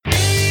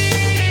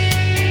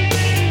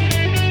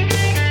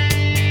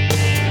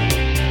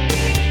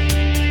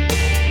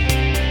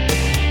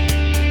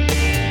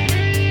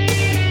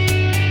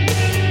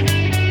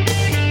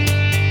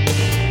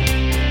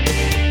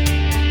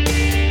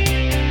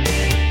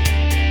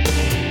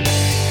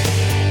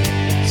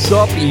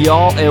What's up,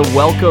 y'all, and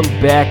welcome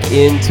back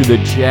into the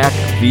Jack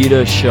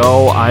Vita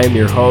Show. I am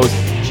your host,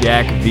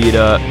 Jack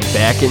Vita,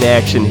 back in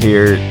action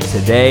here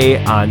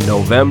today on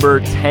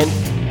November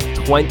 10th,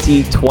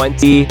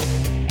 2020.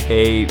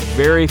 A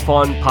very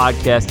fun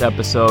podcast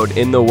episode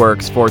in the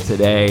works for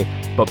today.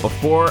 But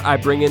before I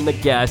bring in the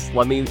guest,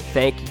 let me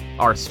thank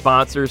our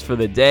sponsors for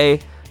the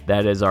day.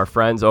 That is our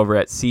friends over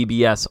at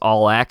CBS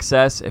All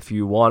Access. If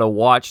you want to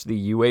watch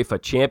the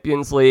UEFA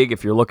Champions League,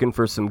 if you're looking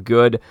for some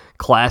good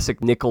classic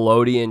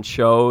Nickelodeon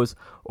shows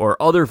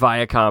or other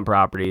Viacom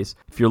properties,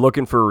 if you're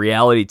looking for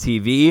reality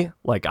TV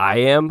like I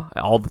am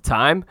all the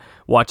time,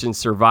 watching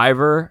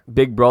Survivor,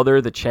 Big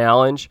Brother, The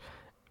Challenge,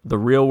 The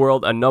Real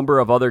World, a number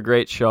of other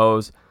great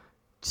shows,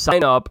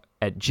 sign up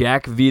at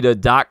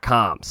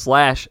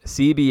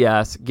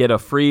jackvita.com/CBS. Get a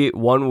free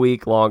 1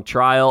 week long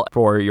trial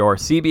for your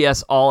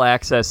CBS All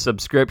Access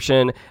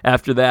subscription.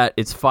 After that,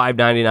 it's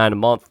 $5.99 a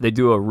month. They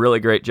do a really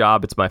great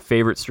job. It's my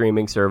favorite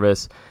streaming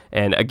service.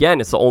 And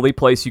again, it's the only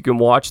place you can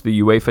watch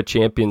the UEFA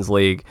Champions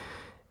League.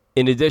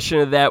 In addition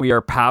to that, we are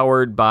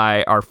powered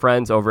by our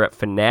friends over at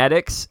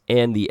Fanatics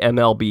and the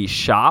MLB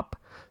Shop.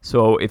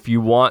 So if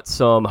you want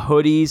some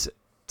hoodies,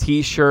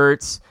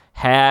 t-shirts,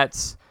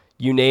 hats,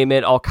 you name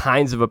it, all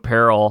kinds of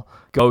apparel,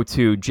 go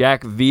to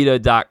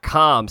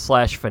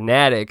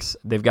jackvita.com/fanatics.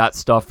 They've got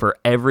stuff for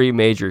every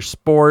major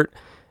sport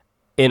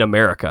in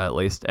America, at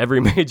least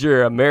every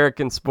major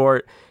American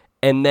sport.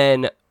 And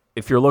then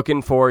if you're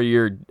looking for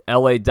your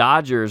LA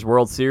Dodgers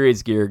World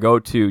Series gear, go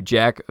to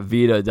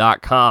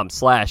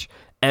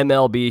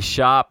jackvita.com/MLB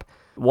shop.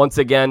 Once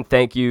again,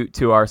 thank you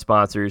to our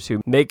sponsors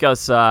who make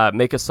us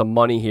some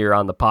money here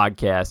on the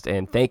podcast.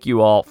 And thank you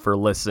all for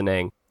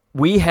listening.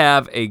 We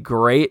have a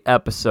great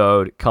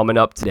episode coming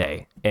up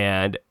today,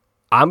 and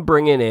I'm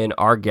bringing in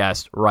our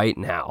guest right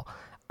now.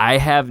 I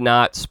have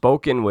not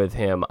spoken with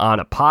him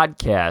on a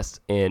podcast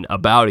in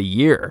about a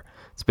year.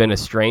 It's been a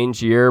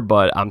strange year,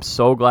 but I'm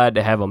so glad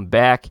to have him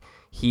back.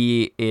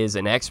 He is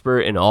an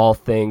expert in all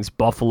things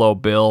Buffalo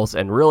Bills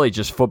and really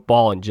just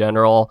football in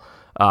general.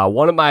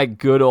 One of my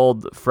good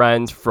old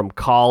friends from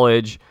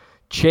college,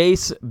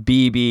 Chase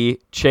Beebe.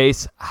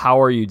 Chase, how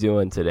are you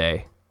doing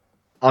today?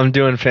 I'm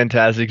doing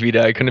fantastic,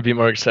 Vita. I couldn't be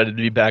more excited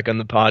to be back on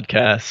the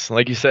podcast.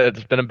 Like you said,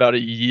 it's been about a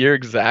year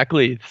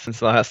exactly since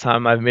the last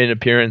time I've made an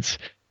appearance,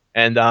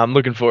 and I'm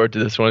looking forward to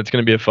this one. It's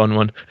going to be a fun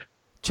one.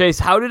 Chase,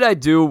 how did I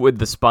do with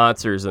the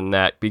sponsors and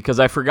that? Because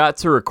I forgot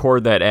to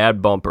record that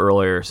ad bump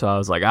earlier, so I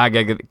was like, I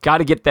got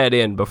to get that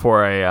in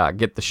before I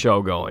get the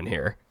show going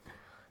here.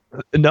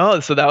 No,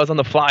 so that was on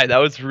the fly. That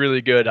was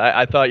really good.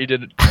 I thought you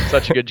did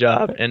such a good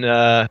job, and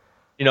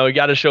you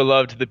got to show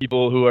love to the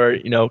people who are,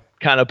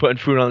 kind of putting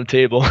food on the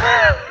table.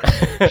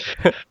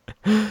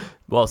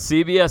 Well,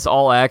 CBS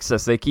All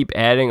Access, they keep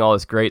adding all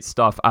this great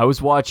stuff. I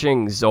was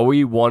watching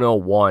Zoe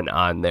 101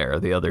 on there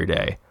the other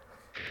day.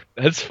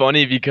 That's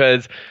funny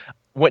because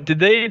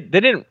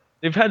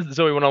they've had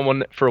Zoe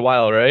 101 for a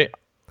while, right?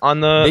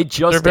 They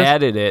just service?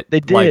 Added it. They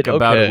did, like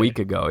about a week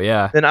ago,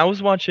 yeah. And I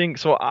was watching,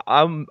 so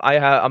I'm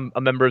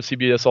a member of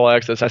CBS All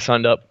Access. I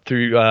signed up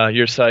through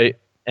your site,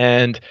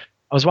 and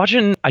I was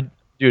watching.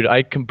 Dude,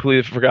 I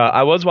completely forgot.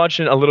 I was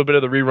watching a little bit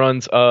of the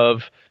reruns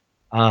of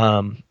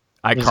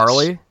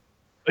iCarly?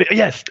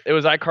 Yes, it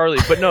was iCarly.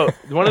 But no,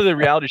 one of the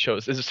reality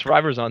shows. Is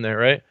Survivor's on there,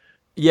 right?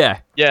 Yeah.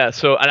 Yeah,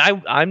 so,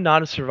 and I'm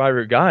not a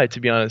Survivor guy, to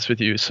be honest with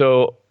you.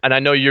 So, and I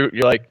know you're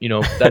like,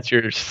 that's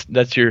your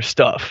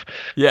stuff.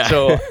 Yeah.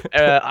 So,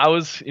 I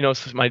was,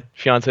 my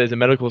fiance is in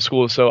medical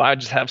school, so I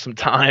just have some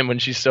time when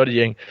she's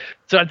studying.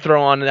 So I'd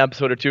throw on an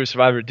episode or two of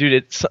Survivor. Dude,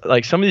 it's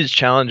like some of these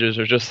challenges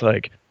are just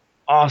like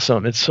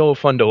awesome. It's so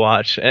fun to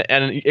watch,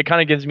 and it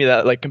kind of gives me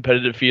that like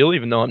competitive feel,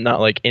 even though I'm not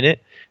like in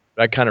it.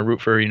 But I kind of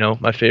root for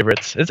my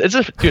favorites. It's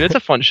a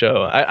fun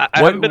show. I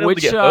haven't been able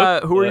to get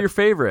hooked, who are your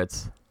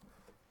favorites?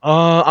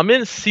 I'm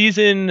in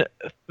season.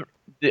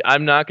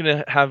 I'm not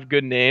gonna have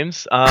good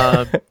names.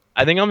 I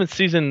think I'm in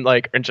season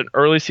it's an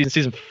early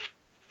season.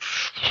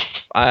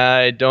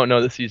 I don't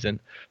know the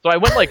season, so I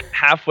went like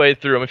halfway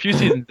through. I'm a few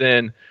seasons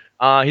in.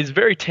 He's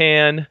very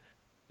tan,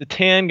 the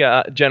tan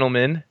guy,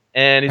 gentleman.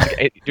 And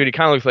dude, he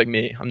kind of looks like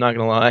me. I'm not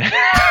gonna lie.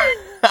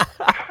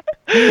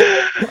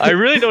 I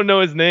really don't know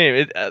his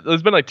name.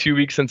 It's been like 2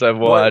 weeks since I've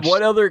watched.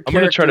 What other I'm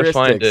gonna try to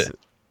find it.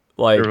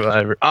 Like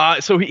Survivor.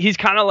 So he's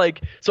kind of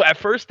like. So at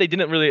first they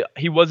didn't really.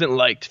 He wasn't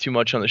liked too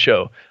much on the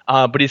show.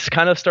 But he's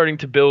kind of starting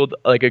to build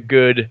like a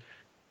good.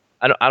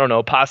 I don't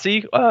know,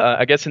 posse.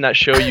 I guess in that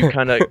show you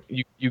kind of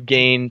you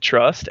gain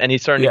trust, and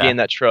he's starting to gain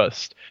that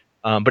trust.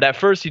 But at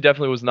first he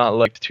definitely was not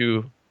liked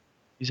too.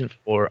 Season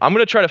 4. I'm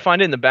gonna try to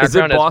find it in the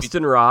background. Is it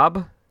Boston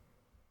Rob?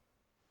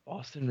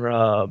 Boston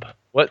Rob.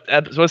 What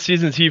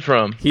season is he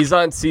from? He's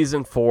on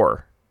season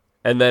 4,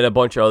 and then a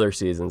bunch of other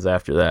seasons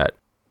after that.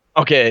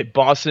 Okay,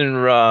 Boston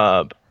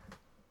Rob.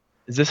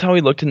 Is this how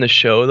he looked in the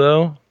show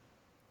though?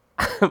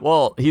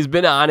 Well, he's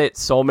been on it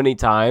so many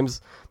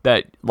times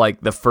that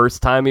like the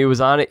first time he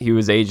was on it, he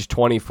was age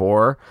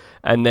 24,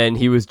 and then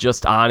he was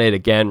just on it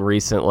again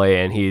recently,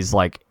 and he's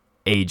like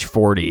age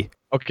 40.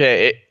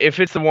 Okay, if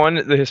it's the one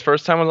that his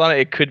first time was on it,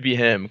 it could be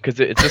him because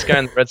it's this guy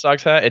in the Red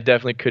Sox hat. It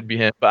definitely could be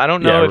him, but I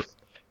don't know Yeah. if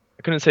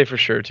I couldn't say for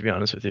sure, to be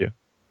honest with you.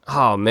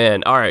 Oh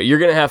man. All right. You're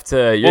gonna have to.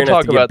 We'll Get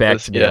talk about back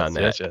this. to me Yes, on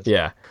that. yes.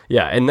 Yeah.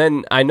 Yeah. And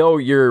then I know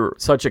you're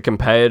such a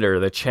competitor.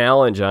 The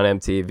challenge on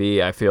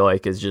MTV, I feel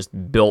like, is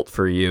just built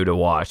for you to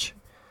watch.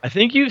 I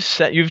think you've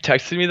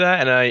texted me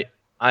that, and I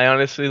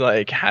honestly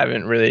like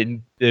haven't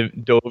really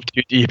dove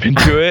too deep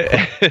into it,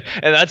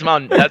 and that's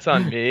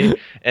on me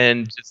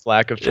and just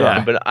lack of time.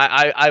 Yeah. But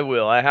I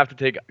will. I have to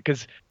take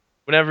because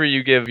whenever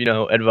you give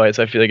advice,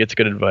 I feel like it's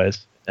good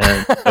advice,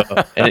 and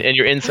and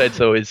your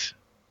insight's always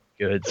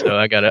good. So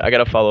I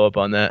gotta follow up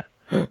on that.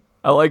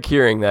 I like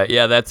hearing that.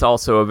 Yeah, that's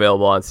also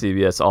available on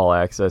CBS All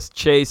Access.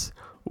 Chase,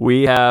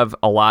 we have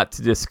a lot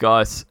to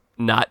discuss.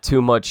 Not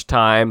too much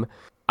time.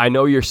 I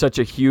know you're such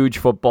a huge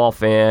football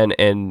fan,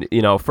 and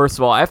first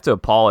of all, I have to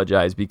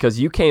apologize because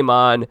you came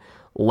on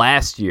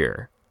last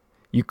year.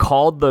 You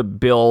called the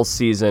Bills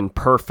season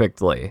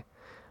perfectly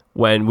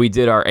when we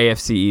did our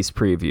AFC East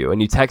preview,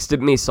 and you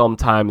texted me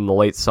sometime in the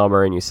late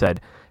summer, and you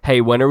said, "Hey,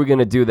 when are we going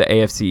to do the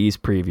AFC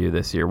East preview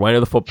this year? When are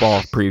the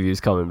football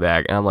previews coming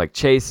back?" And I'm like,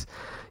 Chase,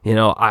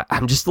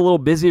 I'm just a little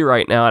busy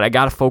right now, and I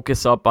got to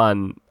focus up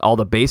on all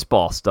the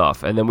baseball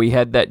stuff. And then we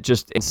had that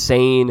just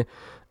insane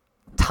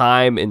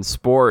time in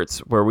sports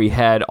where we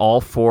had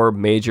all 4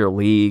 major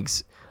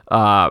leagues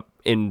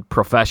in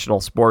professional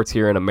sports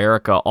here in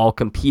America all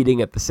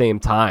competing at the same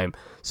time.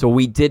 So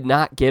we did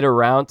not get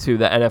around to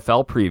the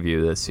NFL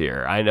preview this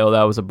year. I know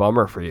that was a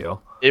bummer for you.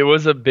 It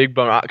was a big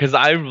bummer because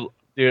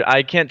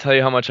I can't tell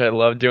you how much I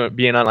loved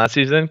being on last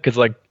season because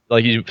like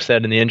you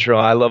said in the intro,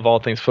 I love all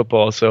things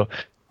football. So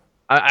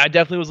I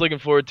definitely was looking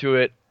forward to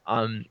it.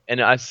 And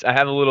I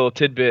have a little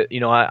tidbit.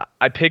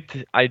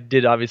 I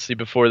did obviously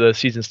before the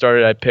season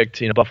started. I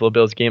picked Buffalo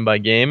Bills game by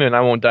game, and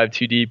I won't dive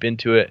too deep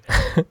into it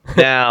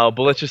now.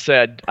 But let's just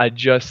say I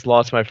just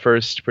lost my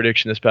first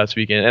prediction this past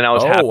weekend, and I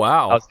was happy.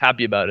 Wow. I was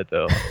happy about it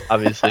though.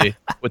 Obviously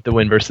with the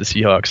win versus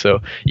the Seahawks.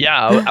 So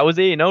yeah, I was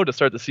 8-0 to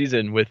start the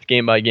season with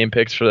game by game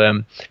picks for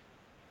them.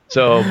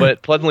 So,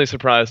 but pleasantly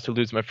surprised to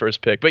lose my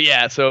first pick. But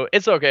yeah, so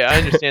it's okay. I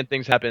understand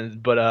things happen,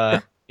 but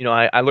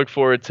I look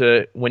forward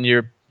to when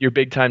you're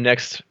big time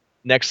next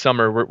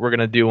summer. We're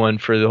gonna do one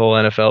for the whole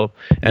NFL,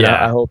 and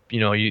Yeah. I hope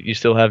you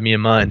still have me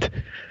in mind.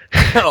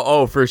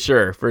 Oh, for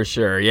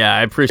sure. Yeah,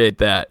 I appreciate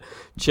that.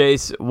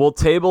 Chase, we'll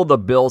table the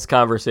Bills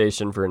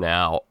conversation for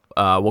now.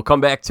 We'll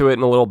come back to it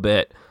in a little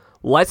bit.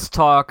 Let's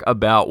talk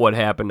about what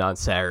happened on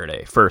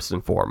Saturday, first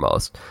and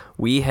foremost.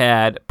 We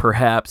had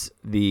perhaps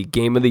the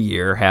game of the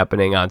year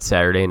happening on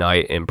Saturday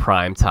night in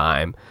prime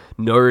time.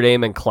 Notre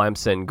Dame and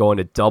Clemson going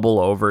to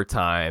double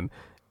overtime.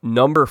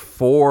 Number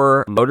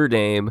 4, Notre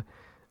Dame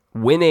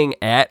winning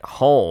at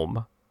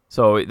home.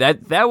 So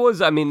that was,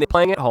 they're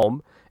playing at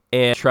home,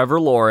 and Trevor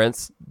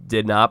Lawrence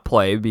did not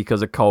play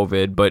because of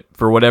COVID, but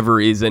for whatever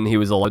reason, he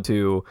was allowed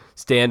to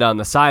stand on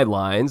the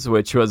sidelines,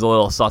 which was a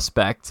little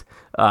suspect.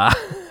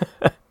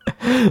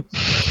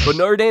 But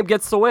Notre Dame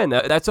gets the win.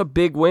 That's a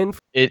big win.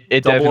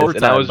 It Double definitely is.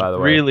 And I was by the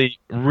way. really,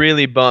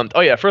 really bummed.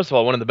 Oh yeah, first of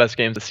all, one of the best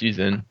games of the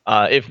season.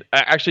 If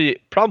actually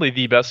probably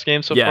the best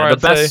game so far. Yeah, the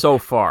I'd best say. so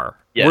far.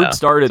 Yeah. Word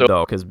started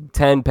though, because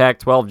 10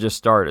 Pac-12 just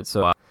started.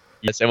 So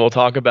yes, and we'll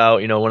talk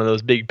about one of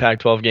those big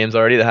Pac-12 games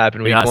already that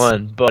happened week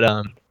 1.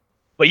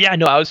 But yeah,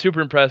 no, I was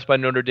super impressed by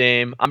Notre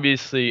Dame.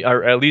 Obviously,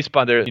 or at least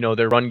by their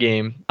their run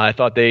game. I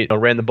thought they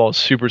ran the ball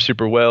super,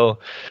 super well.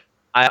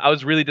 I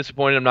was really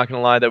disappointed. I'm not going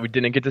to lie that we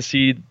didn't get to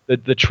see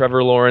the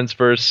Trevor Lawrence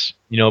versus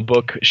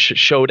Book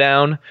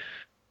showdown.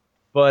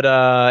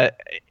 But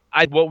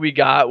what we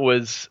got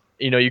was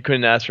you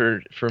couldn't ask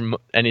for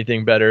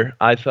anything better.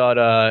 I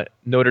thought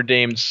Notre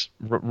Dame's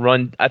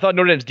run. I thought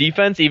Notre Dame's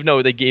defense, even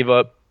though they gave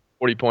up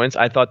 40 points,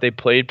 I thought they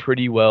played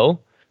pretty well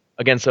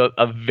against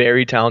a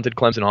very talented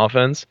Clemson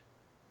offense.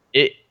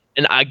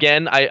 And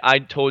again, I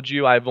told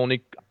you I've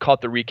only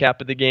caught the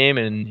recap of the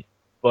game,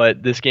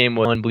 but this game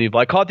was unbelievable.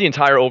 I caught the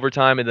entire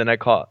overtime, and then I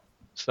caught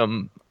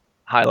some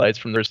highlights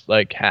from their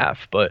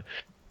half. But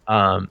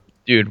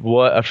dude,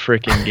 what a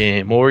freaking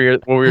game! What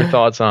were your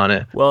thoughts on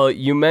it? Well,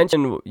 you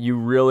mentioned you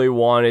really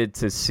wanted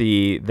to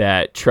see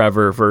that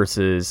Trevor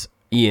versus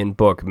Ian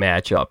Book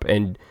matchup,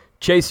 and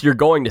Chase, you're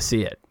going to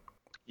see it.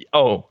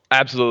 Oh,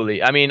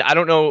 absolutely. I mean, I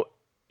don't know.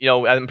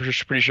 I'm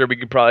pretty sure we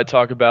could probably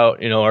talk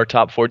about our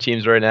top 4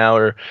 teams right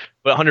now,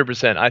 but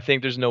 100%. I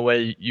think there's no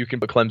way you can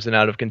put Clemson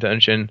out of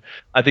contention.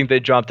 I think they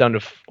dropped down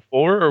to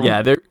 4.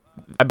 Yeah,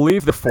 I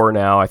believe they're 4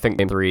 now. I think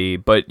they're 3.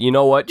 But you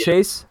know what,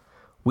 Chase?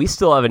 We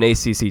still have an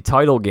ACC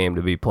title game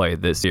to be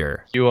played this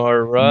year. You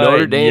are right.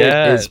 Notre Dame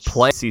yes. is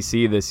playing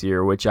ACC this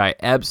year, which I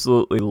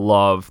absolutely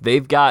love.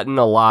 They've gotten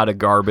a lot of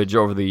garbage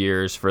over the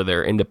years for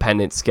their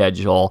independent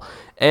schedule,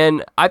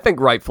 and I think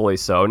rightfully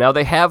so. Now,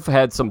 they have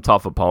had some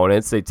tough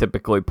opponents. They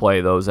typically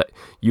play those at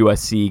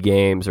USC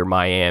games or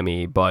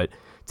Miami, but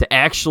to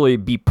actually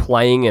be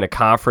playing in a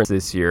conference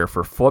this year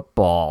for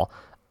football,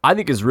 I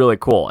think is really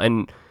cool.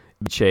 And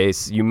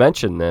Chase, you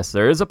mentioned this.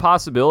 There is a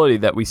possibility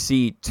that we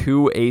see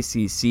 2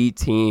 ACC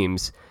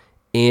teams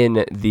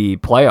in the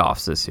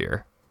playoffs this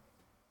year.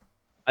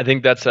 I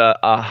think that's a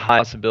high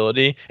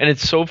possibility. And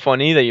it's so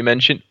funny that you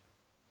mentioned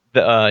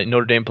the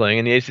Notre Dame playing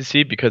in the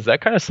ACC because that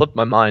kind of slipped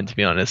my mind, to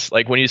be honest.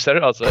 Like when you said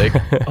it, I was like,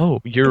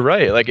 "Oh, you're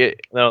right." Like the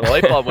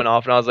light bulb went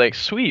off, and I was like,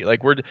 "Sweet!" Like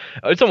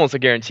it's almost a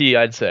guarantee.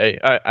 I'd say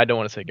I don't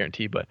want to say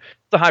guarantee, but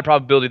it's a high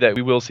probability that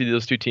we will see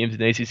those two teams in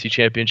the ACC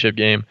championship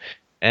game.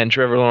 And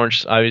Trevor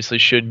Lawrence obviously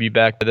should be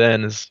back by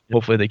then.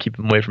 Hopefully they keep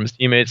him away from his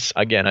teammates.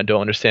 Again, I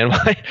don't understand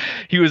why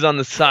he was on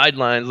the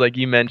sidelines, like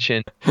you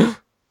mentioned.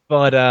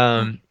 But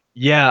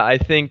yeah,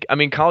 I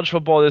mean, college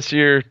football this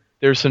year,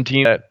 there's some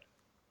teams that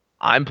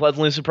I'm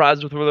pleasantly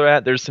surprised with where they're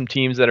at. There's some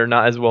teams that are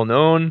not as well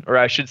known, or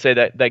I should say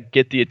that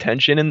get the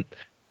attention, and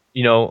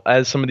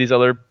as some of these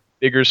other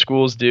bigger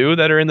schools do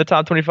that are in the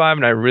top 25,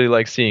 and I really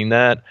like seeing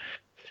that.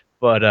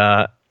 But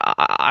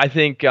I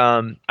think,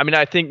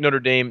 I think Notre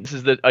Dame, this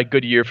is a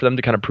good year for them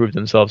to kind of prove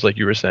themselves, like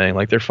you were saying.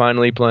 Like they're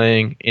finally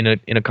playing in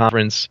a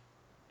conference,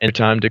 and it's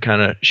time to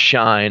kind of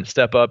shine,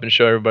 step up, and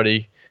show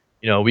everybody,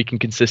 we can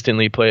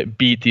consistently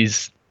beat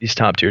these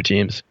top tier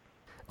teams.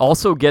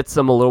 Also gets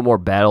them a little more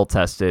battle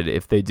tested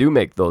if they do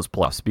make those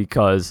playoffs,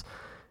 because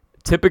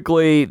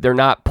typically they're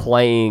not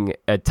playing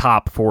a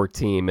top 4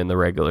 team in the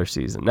regular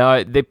season.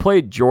 Now, they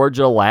played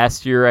Georgia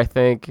last year, I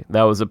think.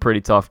 That was a pretty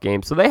tough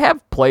game. So they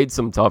have played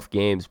some tough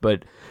games,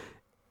 but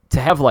to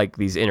have like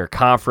these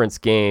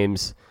interconference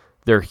games,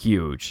 they're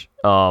huge.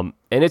 And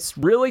it's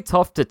really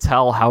tough to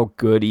tell how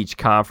good each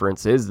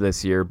conference is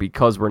this year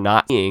because we're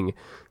not seeing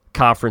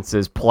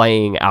conferences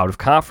playing out of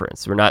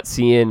conference. We're not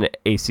seeing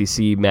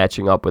ACC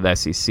matching up with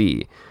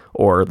SEC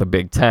or the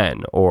Big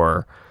Ten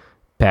or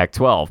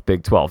Pac-12,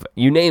 Big 12.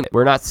 You name it.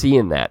 We're not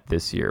seeing that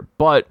this year.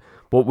 But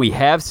what we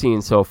have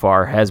seen so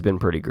far has been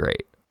pretty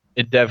great.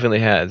 It definitely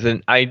has.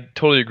 And I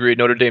totally agree.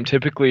 Notre Dame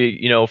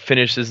typically,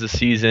 finishes the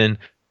season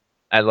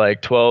at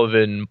like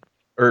 11-1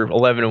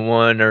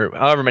 or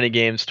however many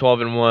games,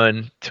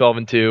 12-1,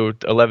 12-2,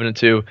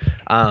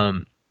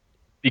 11-2,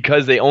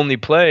 because they only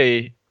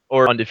play,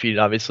 or undefeated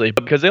obviously,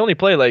 but because they only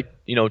play like,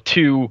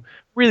 2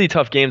 really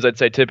tough games, I'd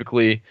say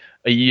typically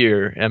a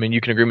year. I mean, you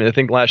can agree with me. I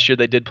think last year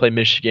they did play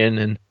Michigan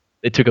and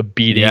they took a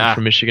beating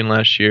from Michigan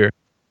last year.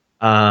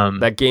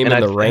 That game in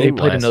the rain. They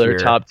played another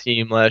top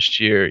team last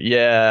year.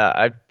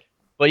 Yeah.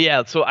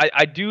 So I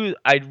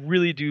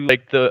really do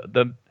like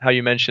the how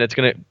you mentioned it's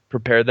going to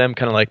prepare them,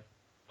 kind of like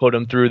put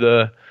them through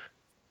the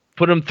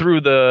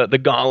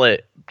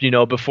gauntlet,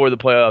 before the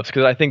playoffs,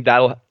 because I think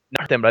that'll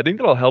not them, but I think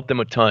that'll help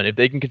them a ton if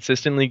they can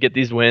consistently get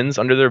these wins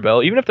under their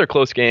belt, even if they're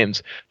close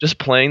games. Just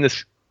playing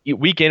this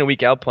week in and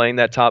week out, playing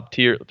that top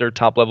tier, their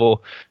top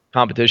level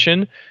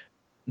competition,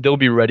 they'll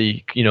be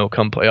ready,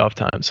 come playoff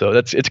time. So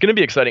it's going to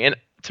be exciting. And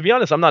to be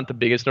honest, I'm not the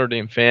biggest Notre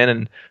Dame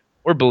fan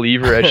or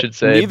believer, I should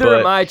say. Neither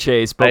am I,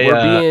 Chase, but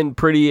we're being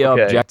pretty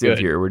objective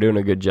here. We're doing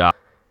a good job.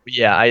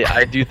 Yeah,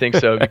 I do think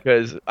so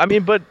because,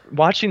 but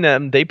watching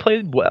them, they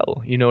played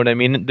well. You know what I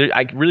mean?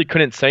 I really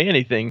couldn't say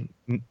anything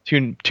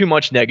too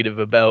much negative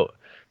about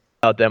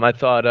them. I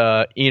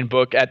thought Ian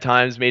Book at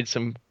times made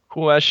some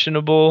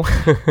questionable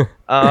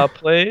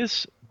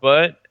plays,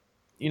 but,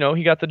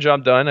 he got the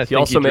job done. He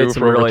also made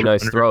some really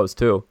nice throws,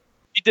 too.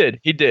 He did.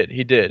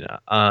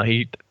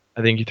 I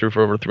think he threw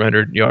for over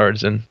 300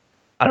 yards, and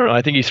I don't know.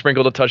 I think he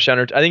sprinkled a touchdown,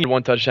 I think he had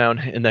 1 touchdown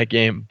in that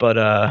game.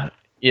 But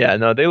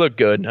they look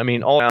good. I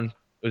mean, all around,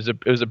 it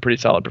was a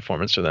pretty solid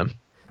performance for them.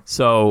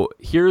 So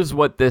here's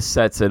what this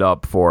sets it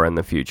up for in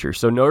the future.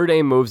 So Notre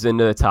Dame moves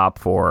into the top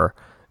 4.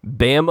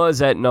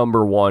 Bama's at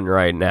number 1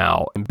 right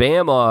now, and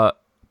Bama,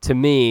 to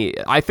me,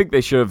 I think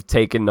they should have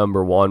taken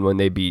number 1 when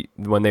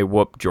they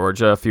whooped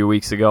Georgia a few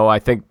weeks ago. I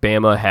think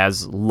Bama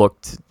has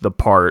looked the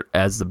part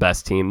as the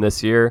best team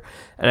this year,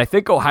 and I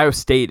think Ohio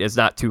State is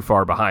not too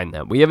far behind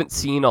them. We haven't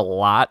seen a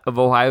lot of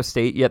Ohio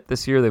State yet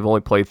this year. They've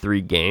only played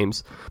 3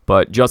 games,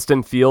 but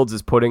Justin Fields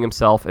is putting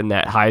himself in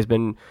that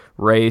Heisman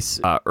race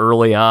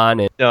early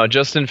on. No,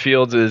 Justin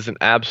Fields is an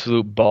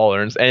absolute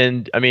baller,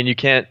 and I mean, you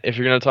can't, if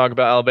you're going to talk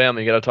about Alabama,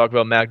 you got to talk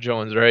about Mac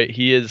Jones, right?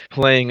 He is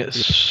playing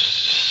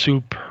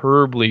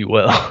superbly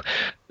well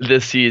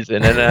this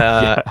season,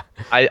 and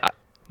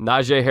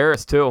Najee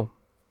Harris too.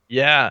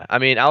 Yeah, I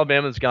mean,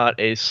 Alabama's got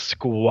a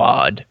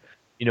squad,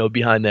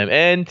 behind them,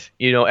 and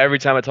every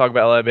time I talk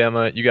about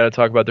Alabama, you got to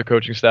talk about their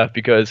coaching staff,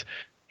 because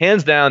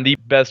hands down the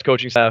best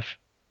coaching staff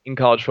in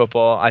college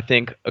football. I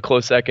think a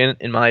close second,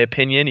 in my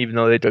opinion, even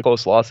though they took a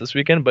close loss this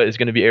weekend, but it's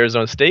going to be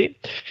Arizona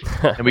State,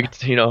 and we could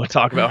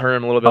talk about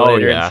Herm a little bit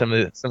later and some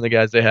of the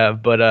guys they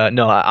have. But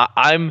no,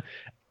 I'm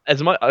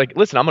as much like,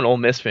 listen, I'm an Ole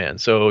Miss fan,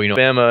 so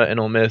Bama and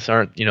Ole Miss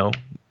aren't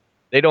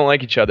they don't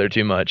like each other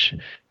too much,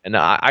 and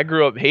I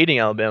grew up hating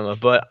Alabama,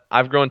 but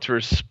I've grown to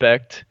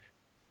respect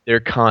their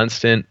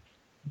constant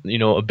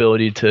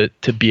ability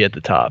to be at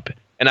the top,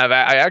 and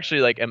I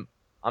actually I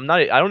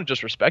don't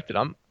just respect it.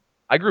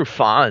 I grew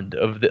fond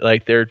of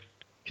their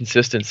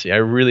consistency. I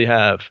really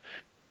have.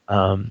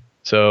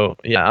 So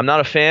yeah, I'm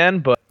not a fan,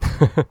 but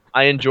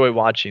I enjoy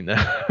watching them.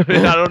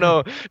 I don't know,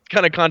 it's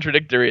kind of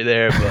contradictory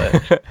there,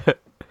 but.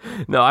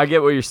 No, I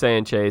get what you're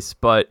saying, Chase,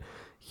 but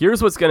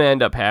here's what's going to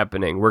end up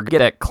happening. We're going to get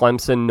that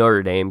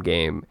Clemson-Notre Dame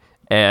game,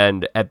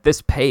 and at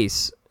this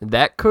pace,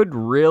 that could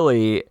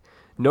really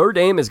 – Notre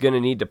Dame is going to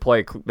need to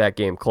play that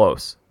game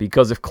close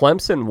because if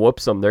Clemson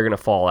whoops them, they're going to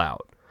fall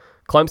out.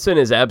 Clemson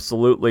is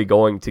absolutely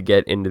going to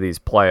get into these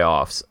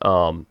playoffs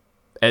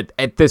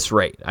at this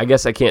rate. I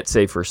guess I can't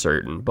say for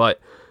certain, but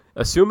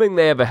assuming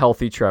they have a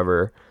healthy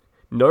Trevor,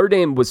 Notre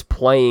Dame was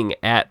playing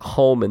at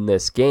home in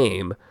this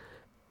game,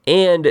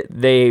 and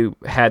they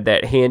had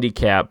that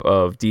handicap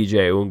of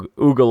DJ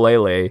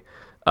Ugalele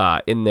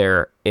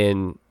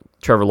in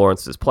Trevor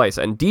Lawrence's place.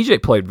 And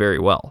DJ played very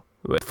well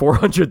with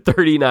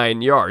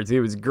 439 yards. He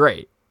was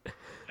great.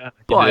 Yeah,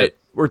 but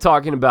we're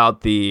talking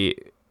about the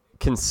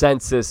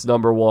consensus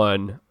number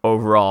one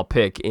overall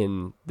pick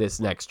in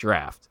this next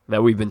draft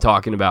that we've been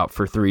talking about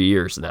for 3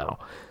 years now.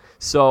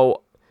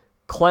 So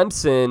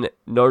Clemson,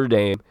 Notre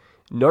Dame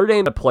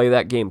to play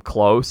that game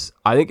close.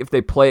 I think if they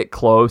play it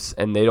close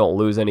and they don't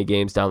lose any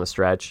games down the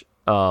stretch,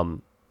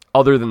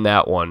 other than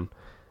that one,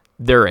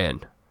 they're in.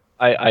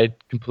 I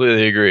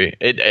completely agree.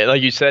 It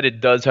like you said, it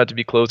does have to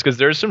be close because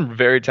there's some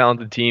very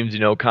talented teams,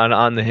 kind of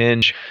on the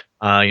hinge.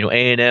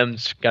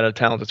 A&M's got a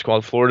talented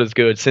squad. Florida's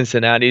good.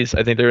 Cincinnati's,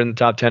 I think they're in the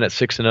top 10 at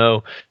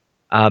 6-0.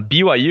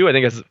 BYU, I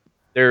think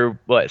they're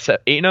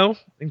 8-0. I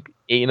think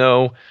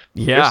 8-0.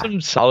 Yeah, there's some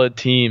solid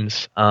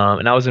teams.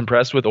 And I was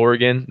impressed with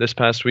Oregon this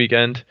past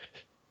weekend.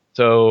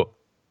 So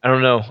I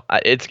don't know.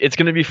 It's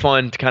going to be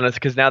fun to kind of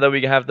because now that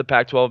we have the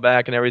Pac-12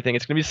 back and everything,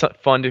 it's going to be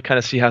fun to kind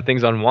of see how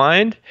things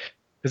unwind.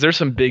 Because there's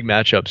some big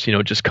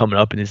matchups, just coming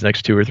up in these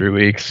next 2 or 3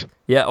 weeks.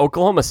 Yeah,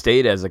 Oklahoma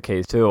State has a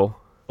case too.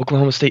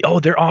 Oklahoma State.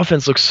 Oh, their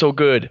offense looks so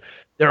good.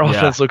 Their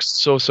offense looks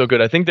so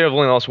good. I think they've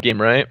only lost one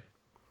game, right?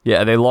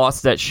 Yeah, they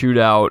lost that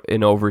shootout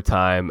in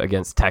overtime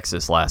against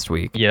Texas last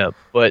week. Yeah,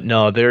 but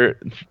no,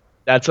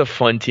 that's a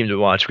fun team to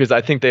watch because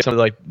I think they have some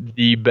of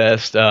the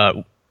best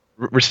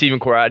receiving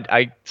core.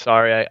 I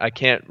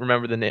can't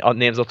remember the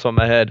names off the top of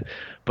my head,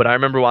 but I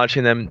remember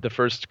watching them the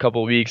first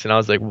couple of weeks, and I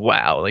was like,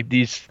 wow,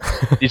 these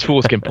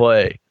fools can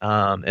play.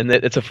 And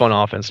it's a fun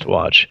offense to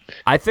watch.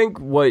 I think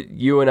what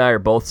you and I are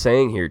both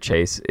saying here,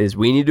 Chase, is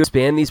we need to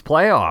expand these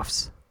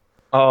playoffs.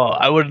 Oh,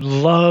 I would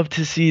love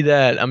to see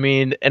that. I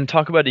mean, and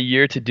talk about a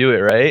year to do it,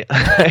 right?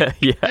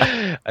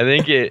 Yeah. I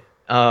think it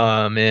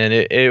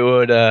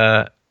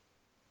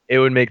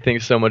would make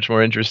things so much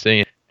more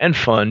interesting and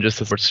fun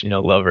just as a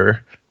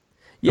lover.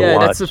 Yeah,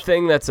 that's the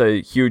thing that's a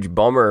huge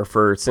bummer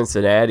for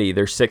Cincinnati.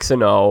 They're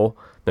 6-0.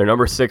 They're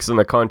number 6 in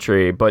the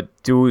country. But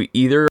do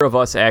either of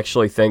us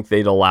actually think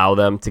they'd allow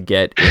them to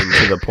get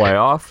into the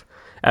playoff?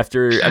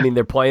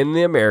 They're playing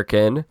the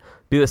American.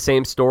 Be the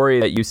same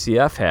story that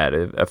UCF had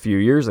a few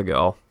years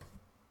ago.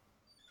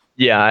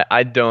 Yeah,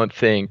 I don't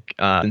think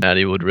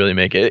Cincinnati would really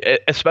make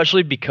it,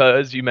 especially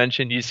because you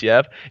mentioned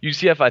UCF.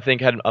 UCF, I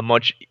think, had a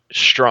much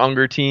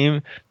stronger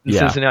team than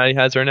Cincinnati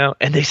has right now,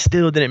 and they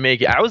still didn't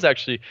make it.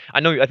 I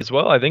know as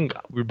well. I think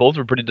we both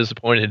were pretty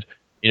disappointed,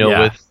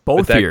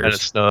 with that years. kind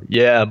of stuff.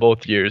 Yeah,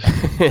 both years.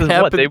 It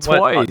happened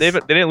twice. They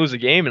didn't lose a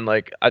game in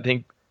I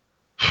think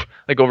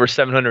over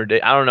 700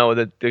 days. I don't know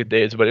the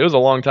days, but it was a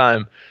long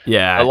time.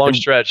 Yeah, a long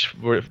stretch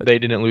where they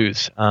didn't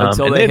lose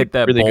until they hit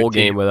that really bowl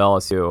game with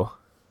LSU.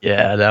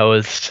 Yeah, that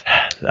was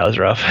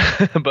rough.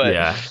 But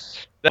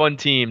that one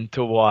team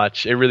to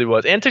watch, it really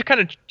was. And to kind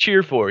of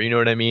cheer for, you know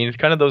what I mean?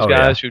 Kind of those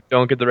guys who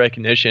don't get the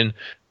recognition,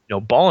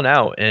 balling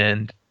out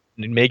and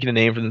making a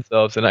name for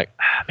themselves. And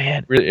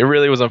it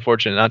really was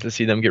unfortunate not to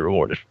see them get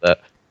rewarded for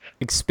that.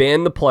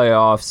 Expand the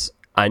playoffs.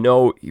 I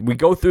know we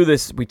go through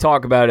this, we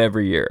talk about it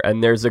every year,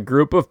 and there's a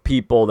group of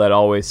people that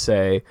always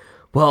say,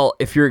 well,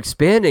 if you're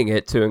expanding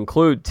it to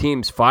include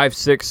teams 5,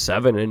 6,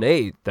 7, and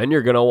 8, then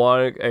you're going to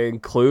want to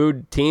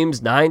include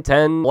teams 9,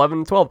 10, 11,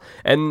 and 12.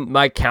 And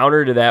my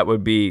counter to that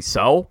would be,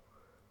 so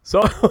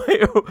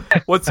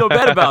what's so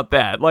bad about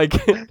that?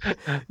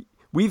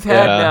 We've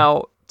had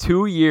now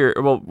 2 years,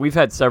 we've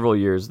had several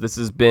years. This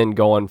has been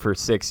going for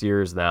 6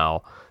 years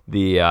now,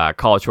 the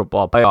college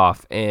football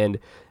playoff. And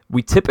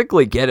we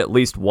typically get at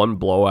least one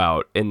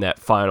blowout in that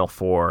Final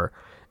Four.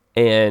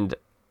 And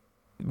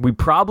we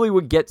probably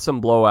would get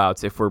some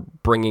blowouts if we're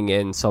bringing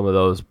in some of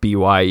those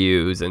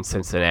BYUs and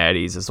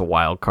Cincinnati's as a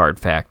wild card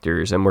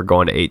factors, and we're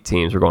going to 8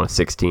 teams, we're going to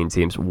 16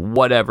 teams,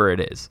 whatever it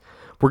is.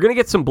 We're going to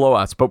get some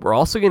blowouts, but we're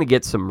also going to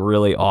get some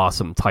really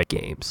awesome tight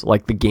games,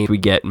 like the games we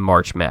get in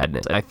March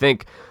Madness. And I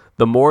think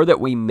the more that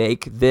we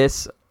make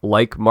this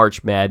like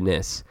March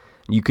Madness,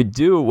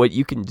 what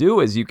you can do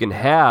is you can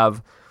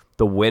have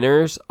the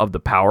winners of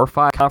the Power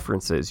 5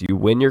 conferences. You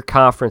win your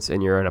conference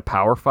and you're in a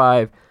Power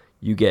 5,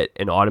 you get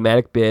an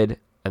automatic bid,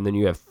 and then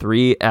you have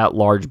 3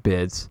 at-large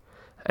bids,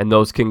 and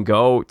those can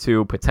go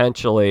to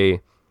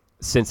potentially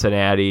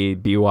Cincinnati,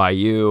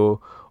 BYU,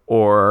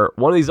 or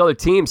one of these other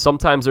teams.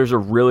 Sometimes there's a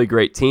really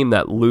great team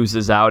that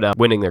loses out on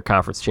winning their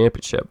conference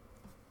championship.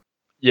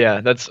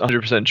 Yeah, that's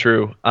 100%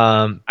 true.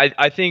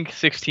 I think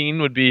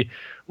 16 would be.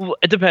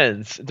 It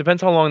depends. It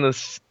depends how long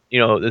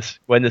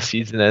when the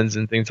season ends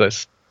and things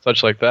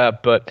such like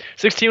that. But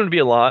 16 would be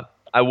a lot.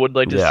 I would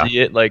like to see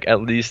it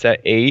at least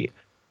at 8.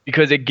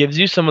 because it gives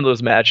you some of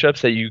those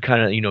matchups that you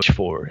kind of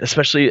for,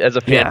 especially as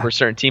a fan for a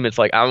certain team. It's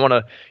like I want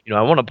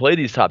to play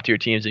these top tier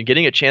teams, and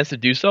getting a chance to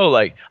do so.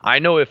 Like I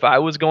know if I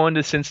was going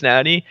to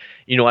Cincinnati,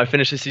 I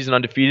finished the season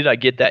undefeated, I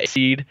get that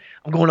seed.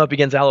 I'm going up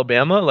against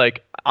Alabama.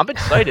 Like I'm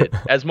excited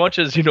as much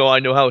as I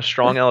know how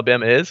strong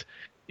Alabama is.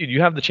 Dude,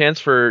 you have the chance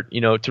for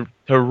to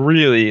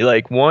really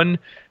like one,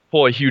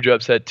 pull a huge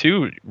upset,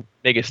 two,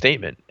 make a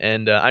statement.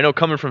 And I know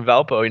coming from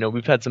Valpo,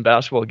 we've had some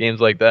basketball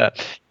games like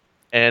that.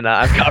 And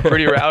I've got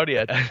pretty rowdy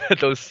at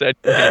those set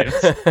games.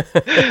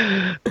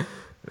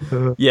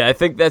 Yeah, I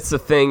think that's the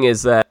thing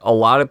is that a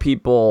lot of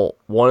people,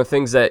 one of the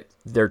things that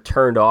they're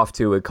turned off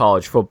to with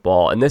college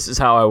football, and this is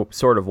how I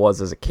sort of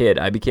was as a kid.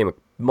 I became a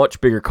much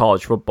bigger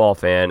college football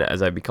fan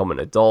as I become an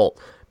adult.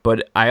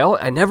 But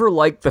I never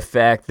liked the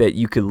fact that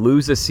you could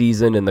lose a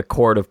season in the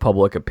court of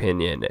public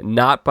opinion,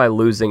 not by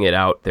losing it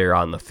out there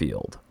on the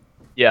field.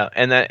 Yeah,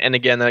 and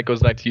again, that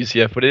goes back to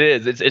UCF. But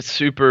it's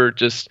super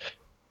just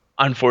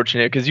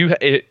unfortunate because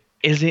it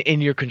isn't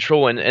in your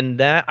control, and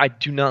that I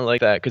do not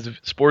like that, because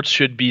sports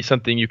should be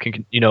something you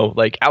can you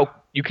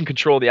can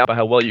control the outcome by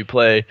how well you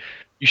play.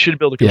 You should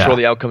be able to control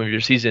the outcome of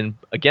your season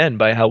again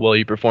by how well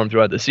you perform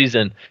throughout the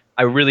season.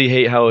 I really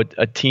hate how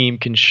a team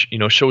can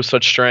show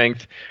such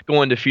strength,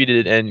 go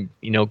undefeated, and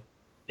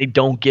they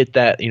don't get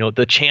that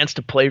the chance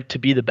to play to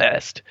be the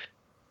best.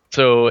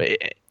 So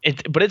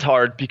but it's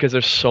hard because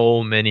there's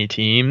so many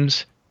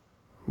teams.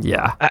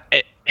 Yeah.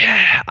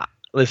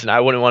 Listen, I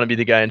wouldn't want to be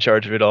the guy in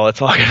charge of it all.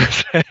 That's all I'm gonna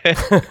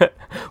say.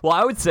 Well,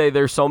 I would say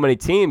there's so many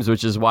teams,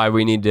 which is why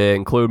we need to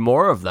include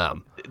more of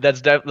them.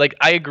 That's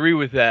I agree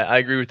with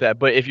that.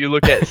 But if you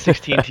look at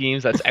 16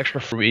 teams, that's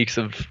extra 4 weeks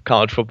of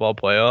college football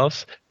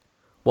playoffs.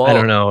 Well, I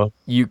don't know.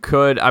 You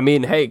could. I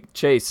mean, hey,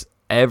 Chase.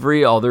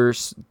 Every other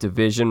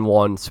Division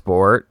I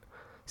sport,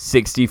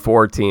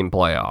 64 team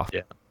playoff.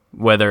 Yeah.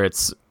 Whether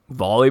it's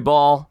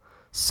volleyball,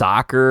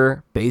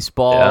 soccer,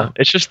 baseball. Yeah.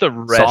 It's just the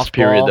rest softball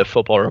period that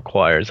football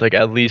requires, like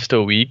at least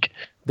a week.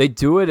 They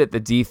do it at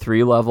the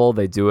D3 level.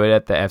 They do it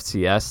at the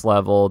FCS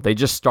level. They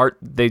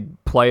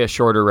play a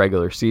shorter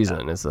regular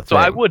season is the thing. So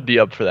I would be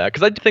up for that,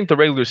 because I think the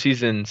regular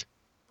seasons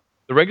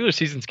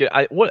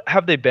what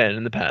have they been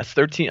in the past?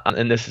 13,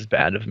 and this is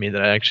bad of me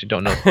that I actually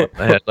don't know.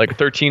 I had like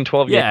 13,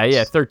 12 games.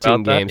 Yeah,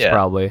 13 games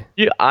probably.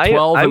 Yeah,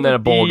 12 and then a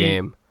bowl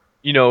game.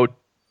 I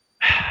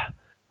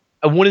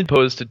wouldn't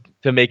oppose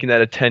to making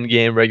that a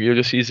 10-game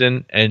regular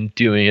season and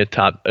doing a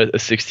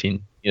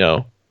 16,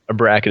 a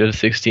bracket of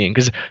 16,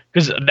 because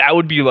that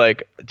would be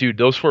like, dude,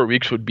 those 4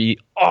 weeks would be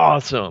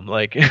awesome.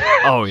 Like,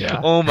 oh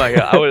yeah, oh my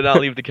god, I would not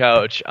leave the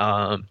couch.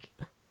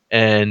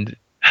 And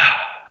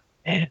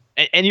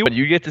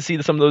you get to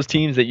see some of those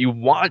teams that you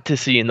want to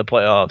see in the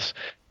playoffs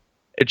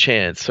a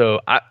chance. So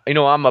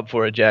I'm up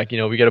for it, Jack.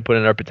 We got to put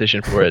in our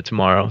petition for it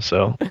tomorrow.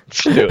 So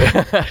let's do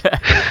it.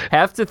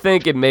 Have to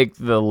think it make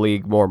the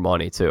league more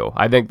money too.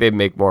 I think they'd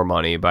make more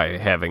money by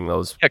having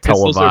those those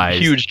televised are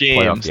huge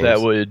games that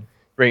would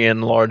bring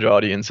in large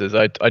audiences.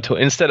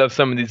 Instead of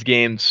some of these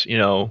games,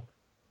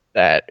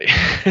 that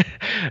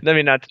I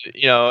mean, not.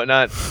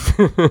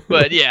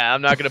 But yeah,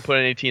 I'm not going to put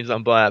any teams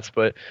on blast,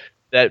 but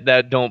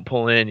that don't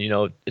pull in.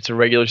 It's a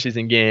regular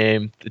season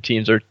game. The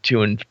teams are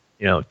 2 and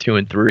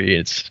 3.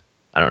 It's,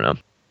 I don't know.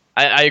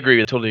 I agree.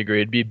 I totally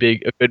agree. It'd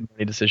be a good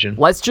money decision.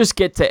 Let's just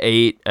get to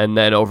 8, and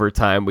then over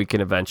time we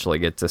can eventually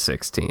get to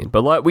 16.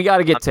 But we got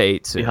to get to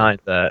 8 soon. Behind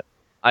that,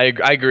 I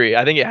agree.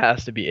 I think it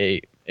has to be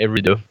 8. It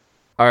really do.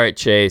 All right,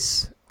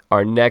 Chase.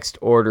 Our next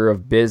order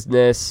of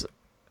business,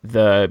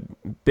 the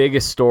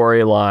biggest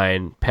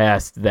storyline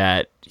past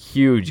that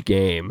huge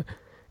game,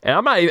 and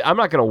I'm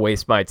not going to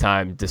waste my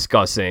time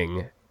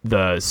discussing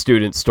the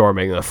students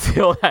storming the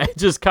field. I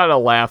just kind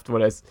of laughed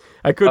when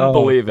I couldn't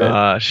believe it.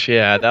 Gosh,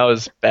 yeah, that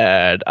was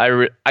bad.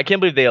 I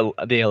can't believe they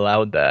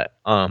allowed that.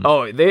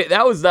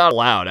 That was not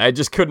allowed. I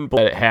just couldn't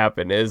let it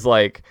happen. It's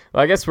like,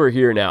 I guess we're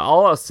here now.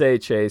 All I'll say,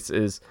 Chase,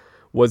 is,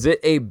 was it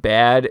a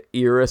bad,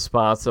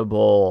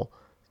 irresponsible,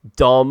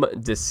 dumb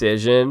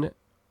decision?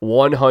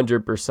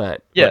 100%.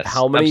 Yes. But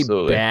how many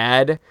absolutely.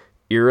 Bad,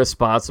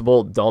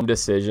 irresponsible, dumb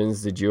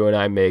decisions did you and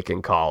I make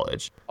in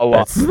college? A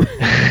lot.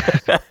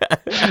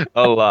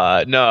 A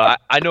lot. No,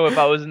 I know if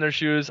I was in their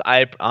shoes,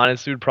 I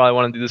honestly would probably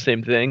want to do the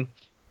same thing.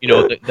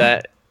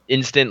 That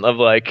instant of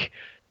like,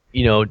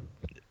 what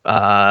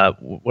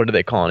are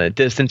they calling it?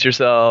 Distance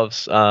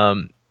yourselves,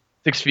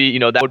 6 feet.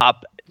 That would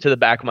pop to the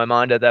back of my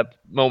mind at that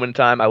moment in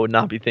time. I would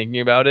not be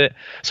thinking about it.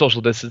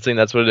 Social distancing,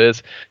 that's what it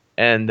is.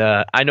 And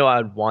I know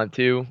I'd want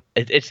to.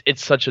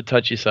 It's such a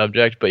touchy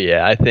subject, but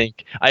yeah, I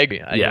think I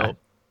agree. I know,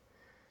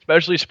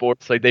 especially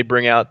sports, like they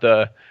bring out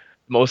the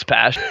most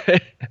passion.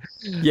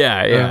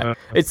 Yeah.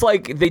 It's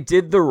like they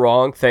did the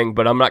wrong thing,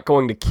 but I'm not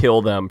going to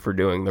kill them for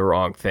doing the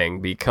wrong thing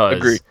because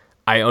Agreed.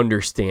 I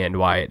understand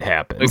why it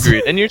happens.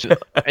 Agreed. And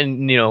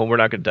we're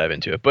not going to dive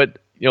into it, but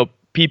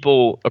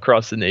people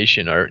across the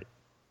nation are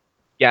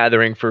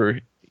gathering for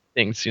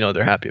things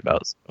they're happy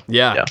about. So,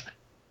 yeah.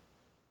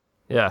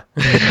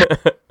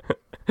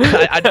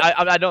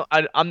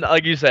 I'm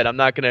like you said, I'm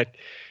not gonna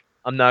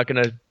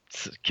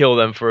kill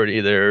them for it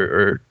either,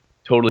 or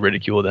totally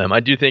ridicule them. I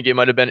do think it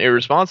might have been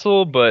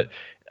irresponsible, but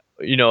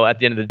at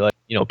the end of the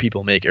day,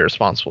 people make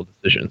irresponsible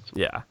decisions.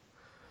 Yeah.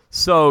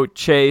 So,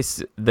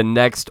 Chase, the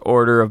next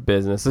order of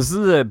business. This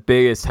is the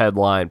biggest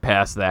headline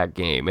past that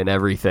game and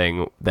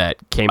everything that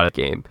came out of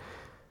the game.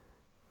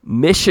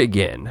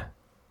 Michigan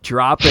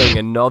dropping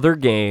another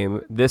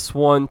game, this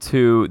one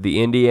to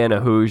the Indiana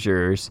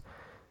Hoosiers.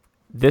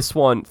 This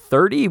one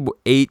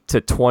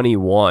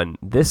 38-21.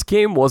 This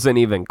game wasn't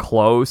even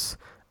close.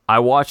 I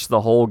watched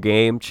the whole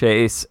game,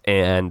 Chase,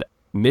 and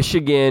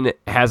Michigan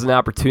has an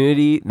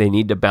opportunity. They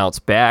need to bounce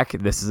back.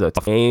 This is a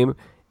tough game.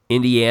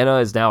 Indiana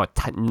is now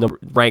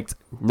ranked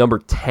number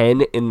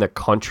 10 in the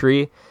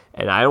country,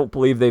 and I don't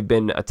believe they've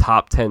been a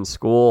top 10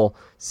 school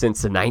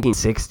since the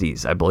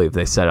 1960s, I believe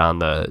they said on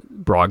the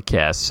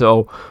broadcast.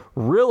 So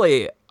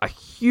really a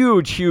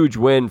huge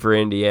win for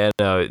Indiana.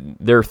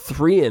 They're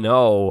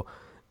 3-0.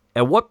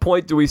 At what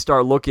point do we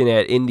start looking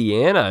at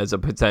Indiana as a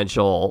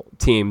potential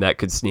team that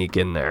could sneak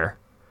in there?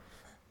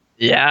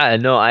 Yeah,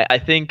 no, I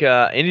think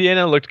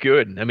Indiana looked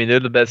good. I mean, they're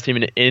the best team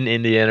in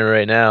Indiana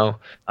right now.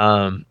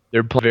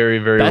 They're playing very,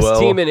 very well.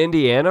 Best team in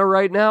Indiana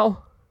right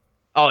now?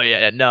 Oh,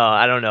 yeah. No,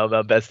 I don't know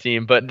about best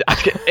team. But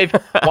if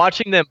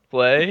watching them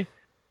play,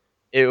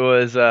 it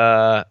was,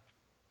 they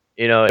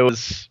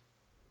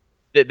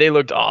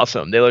looked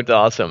awesome. They looked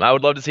awesome. I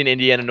would love to see an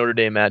Indiana-Notre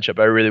Dame matchup.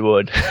 I really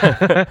would.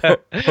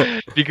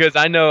 Because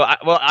I know,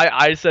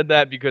 I said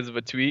that because of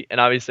a tweet. And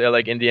obviously I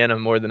like Indiana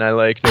more than I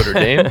like Notre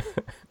Dame.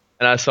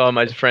 And I saw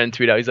my friend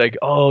tweet out. He's like,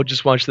 "Oh,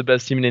 just watch the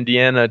best team in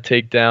Indiana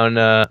take down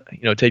the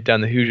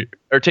Hoosiers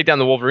or take down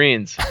the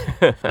Wolverines."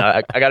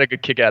 I got a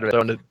good kick out of it. I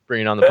wanted to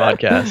bring it on the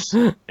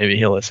podcast. Maybe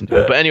he'll listen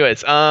to it. But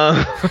anyways,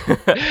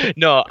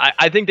 no,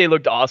 I think they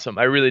looked awesome.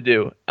 I really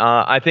do.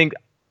 I think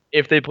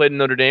if they played in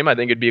Notre Dame, I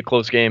think it'd be a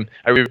close game.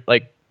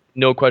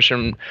 No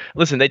question.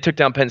 Listen, they took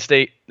down Penn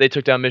State. They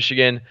took down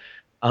Michigan.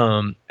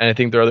 And I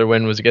think their other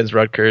win was against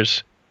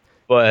Rutgers.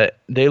 But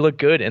they look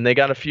good, and they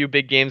got a few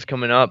big games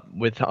coming up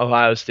with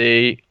Ohio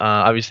State.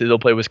 Obviously, they'll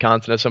play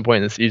Wisconsin at some point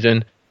in the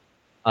season.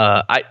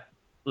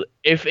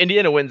 If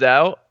Indiana wins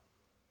out,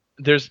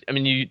 there's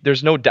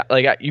no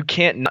doubt. You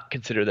can't not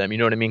consider them. You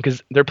know what I mean?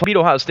 Because they're playing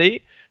Ohio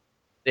State,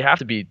 they have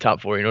to be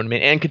top 4. You know what I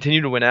mean? And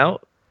continue to win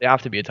out, they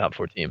have to be a top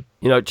 4 team.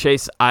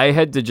 Chase, I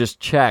had to just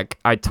check.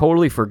 I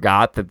totally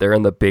forgot that they're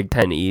in the Big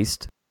Ten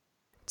East.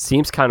 It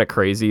seems kind of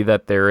crazy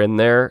that they're in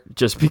there,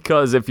 just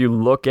because if you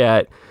look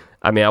at.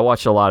 I mean, I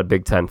watch a lot of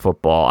Big Ten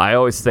football. I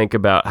always think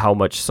about how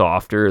much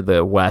softer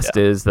the West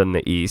is than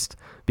the East,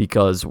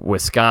 because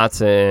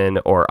Wisconsin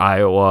or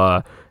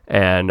Iowa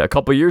and a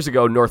couple years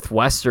ago,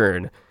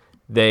 Northwestern,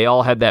 they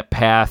all had that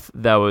path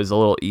that was a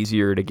little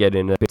easier to get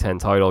in a Big Ten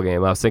title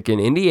game. I was thinking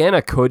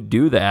Indiana could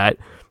do that.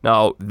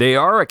 Now, they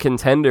are a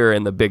contender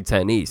in the Big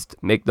Ten East.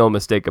 Make no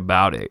mistake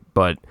about it.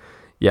 But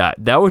yeah,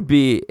 that would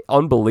be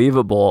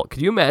unbelievable.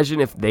 Could you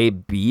imagine if they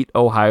beat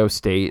Ohio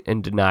State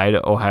and denied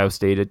Ohio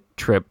State a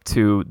trip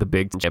to the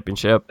Big Ten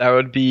Championship? That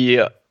would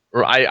be.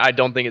 I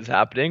don't think it's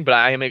happening, but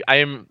I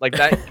am like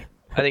that.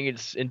 I think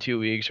it's in 2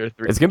 weeks or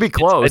 3. It's gonna be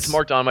close. It's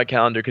marked on my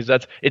calendar because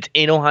it's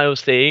in Ohio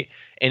State,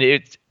 and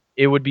it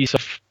would be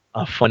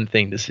a fun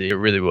thing to see. It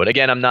really would.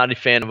 Again, I'm not a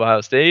fan of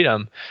Ohio State.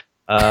 I'm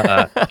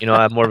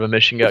more of a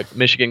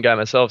Michigan guy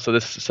myself. So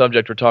this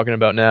subject we're talking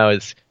about now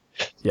is.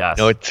 Yes.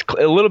 It's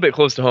a little bit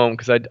close to home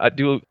because I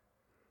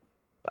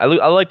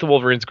like the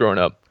Wolverines growing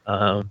up.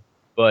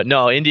 But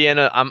no,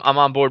 Indiana, I'm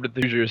on board with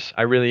the Hoosiers.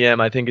 I really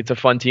am. I think it's a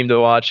fun team to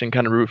watch and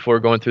kind of root for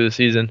going through the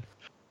season.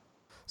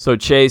 So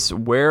Chase,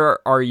 where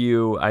are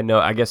you? I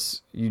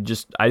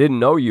didn't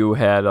know you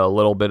had a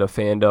little bit of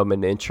fandom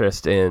and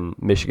interest in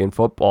Michigan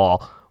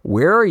football.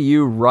 Where are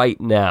you right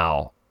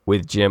now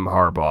with Jim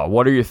Harbaugh?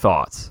 What are your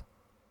thoughts?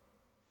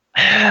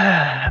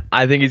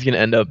 I think he's going to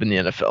end up in the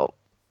NFL.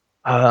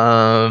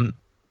 I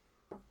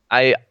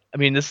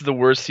mean, this is the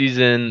worst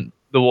season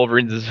the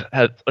Wolverines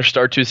have, or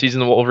start to a season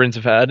the Wolverines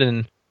have had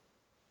in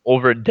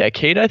over a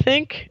decade, I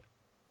think.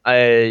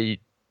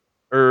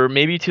 Or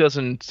maybe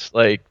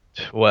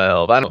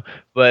 2012, I don't know.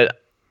 But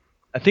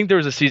I think there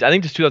was a season, I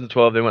think it's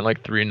 2012, they went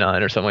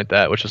 3-9 or something like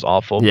that, which was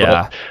awful.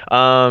 Yeah.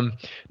 But,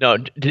 no,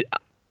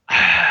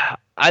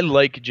 I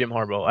like Jim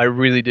Harbaugh. I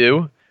really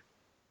do.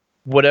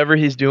 Whatever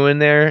he's doing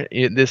there,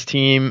 this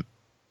team,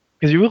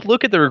 because you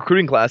look at the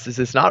recruiting classes,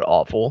 it's not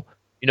awful.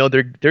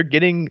 They're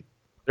getting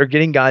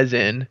guys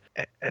in,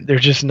 and they're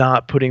just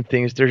not putting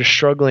things. They're just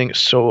struggling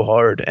so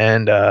hard,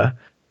 and I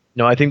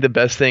think the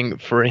best thing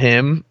for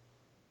him,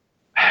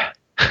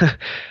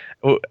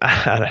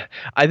 I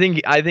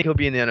think he'll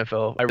be in the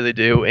NFL. I really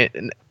do,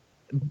 and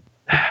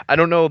I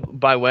don't know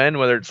by when,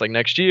 whether it's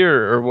next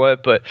year or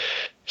what, but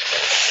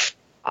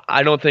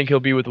I don't think he'll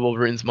be with the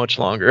Wolverines much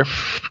longer.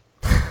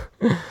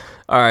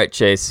 All right,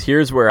 Chase,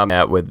 here's where I'm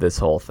at with this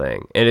whole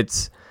thing.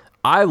 And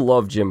I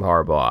love Jim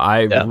Harbaugh.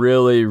 I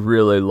really,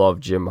 really love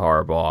Jim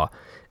Harbaugh.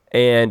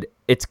 And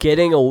it's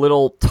getting a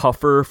little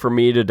tougher for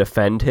me to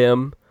defend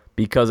him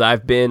because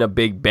I've been a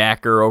big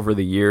backer over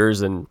the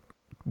years. And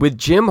with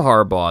Jim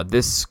Harbaugh,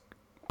 this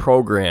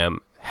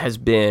program has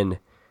been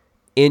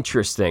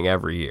interesting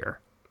every year.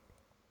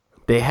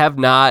 They have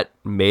not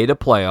made a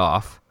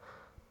playoff,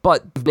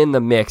 but in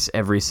the mix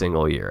every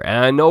single year.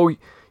 And I know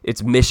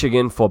it's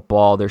Michigan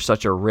football. There's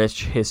such a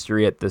rich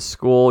history at this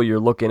school. You're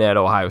looking at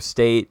Ohio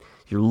State.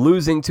 You're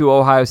losing to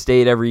Ohio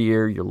State every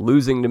year. You're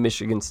losing to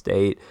Michigan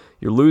State.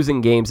 You're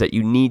losing games that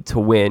you need to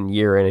win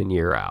year in and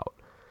year out.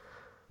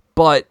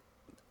 But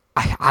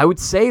I would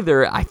say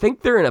I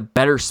think they're in a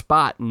better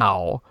spot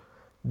now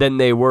than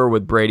they were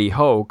with Brady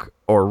Hoke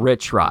or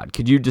Rich Rod.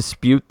 Could you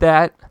dispute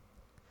that?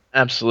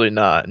 Absolutely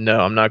not. No,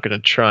 I'm not going to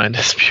try and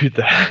dispute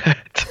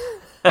that.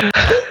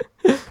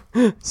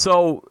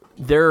 So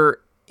they're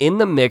in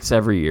the mix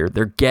every year.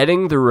 They're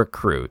getting the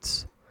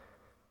recruits.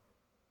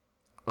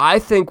 I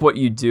think what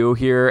you do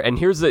here, and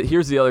here's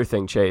the other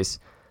thing, Chase.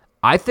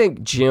 I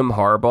think Jim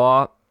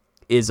Harbaugh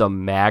is a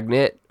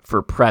magnet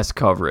for press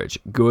coverage,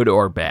 good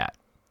or bad.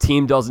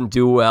 Team doesn't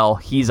do well,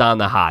 he's on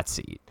the hot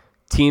seat.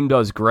 Team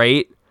does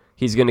great,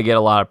 he's going to get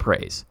a lot of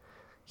praise.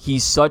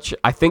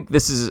 I think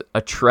this is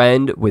a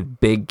trend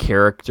with big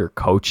character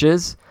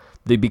coaches.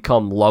 They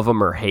become love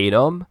him or hate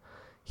him.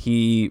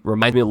 He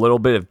reminds me a little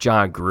bit of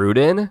John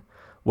Gruden.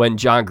 When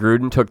John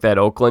Gruden took that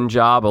Oakland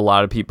job, a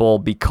lot of people,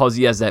 because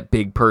he has that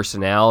big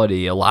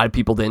personality, a lot of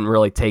people didn't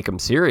really take him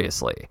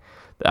seriously.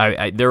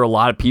 There are a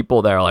lot of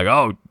people that are like,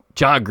 oh,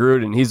 John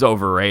Gruden, he's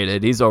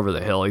overrated. He's over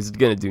the hill. He's not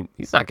going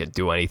to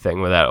do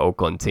anything with that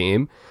Oakland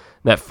team.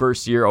 That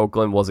first year,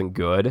 Oakland wasn't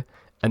good,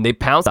 and they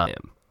pounced on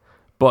him.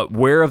 But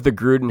where have the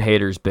Gruden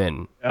haters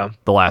been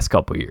the last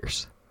couple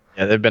years?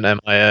 Yeah, they've been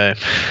MIA.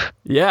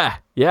 Yeah,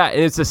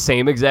 and it's the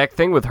same exact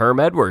thing with Herm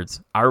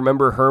Edwards. I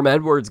remember Herm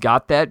Edwards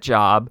got that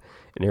job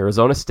in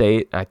Arizona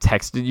State. I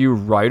texted you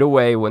right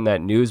away when that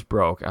news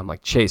broke. I'm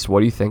like, Chase, what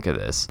do you think of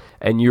this?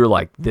 And you're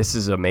like, this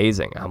is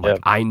amazing. I'm like,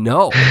 I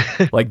know.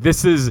 Like,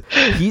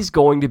 he's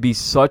going to be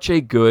such a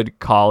good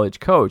college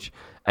coach.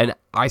 And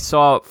I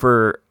saw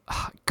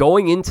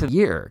going into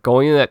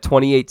that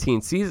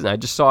 2018 season, I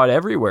just saw it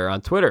everywhere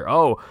on Twitter.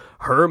 Oh,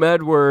 Herm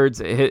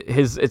Edwards,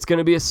 it's going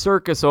to be a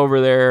circus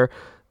over there.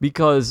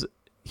 Because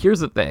here's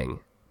the thing.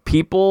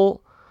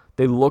 People,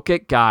 they look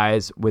at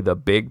guys with a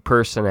big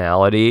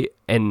personality,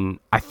 and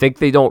I think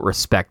they don't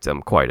respect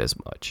them quite as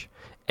much.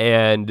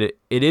 And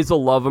it is a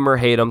love them or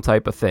hate them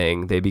type of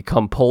thing. They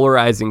become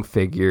polarizing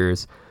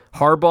figures.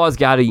 Harbaugh's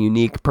got a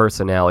unique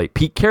personality.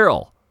 Pete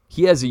Carroll,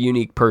 he has a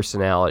unique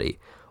personality.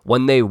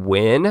 When they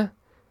win,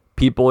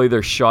 people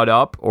either shut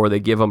up or they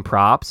give them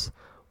props.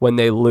 When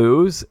they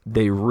lose,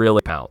 they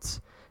really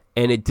pounce.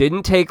 And it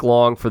didn't take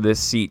long for this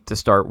seat to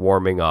start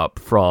warming up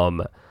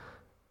from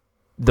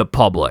the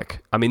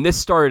public. I mean, this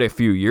started a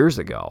few years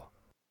ago.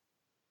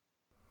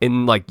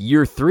 In like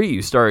year 3,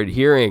 you started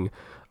hearing,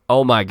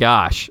 oh my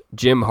gosh,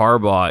 Jim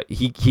Harbaugh,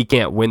 he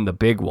can't win the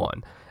big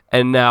one.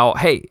 And now,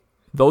 hey,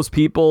 those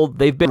people,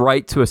 they've been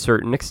right to a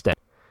certain extent.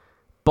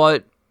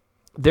 But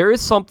there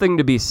is something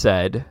to be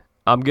said.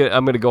 I'm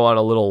gonna go on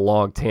a little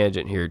long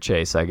tangent here,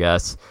 Chase, I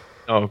guess.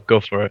 Oh, go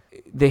for it.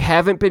 They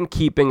haven't been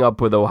keeping up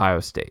with Ohio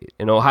State.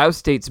 And Ohio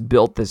State's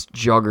built this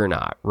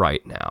juggernaut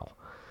right now.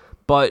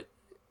 But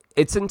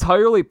it's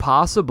entirely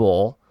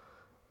possible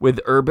with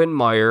Urban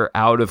Meyer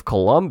out of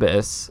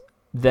Columbus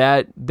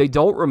that they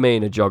don't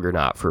remain a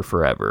juggernaut for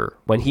forever.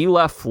 When he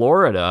left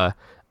Florida,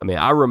 I mean,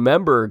 I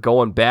remember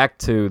going back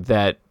to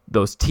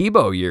those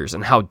Tebow years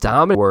and how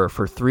dominant they were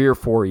for 3 or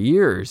 4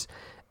 years.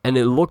 And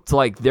it looked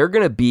like they're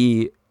going to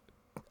be,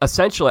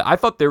 essentially, I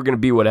thought they were going to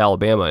be what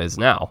Alabama is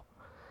now.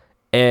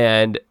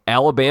 And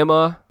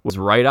Alabama was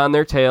right on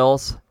their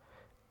tails.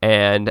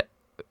 And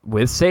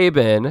with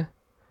Saban,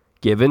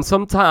 given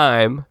some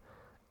time,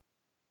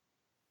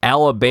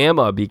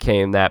 Alabama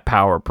became that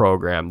power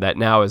program that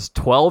now is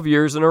 12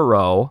 years in a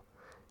row.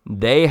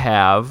 They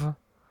have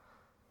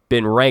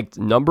been ranked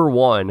number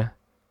 1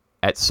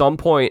 at some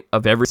point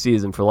of every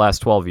season for the last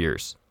 12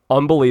 years.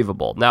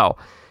 Unbelievable. Now,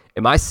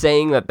 am I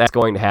saying that that's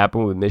going to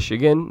happen with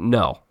Michigan?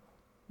 No.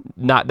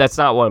 That's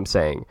not what I'm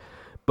saying.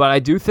 But I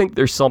do think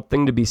there's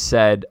something to be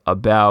said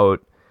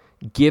about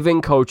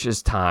giving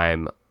coaches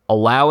time,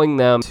 allowing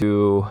them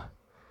to...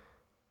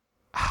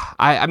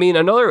 I mean,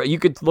 you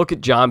could look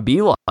at John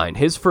Beilein.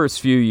 His first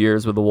few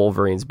years with the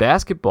Wolverines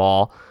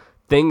basketball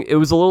thing, it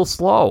was a little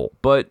slow,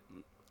 but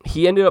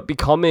he ended up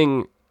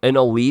becoming an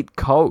elite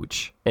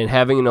coach and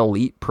having an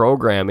elite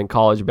program in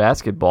college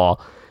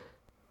basketball.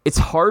 It's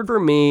hard for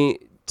me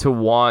to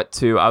want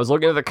to... I was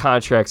looking at the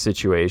contract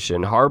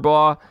situation.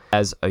 Harbaugh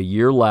has a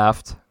year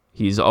left.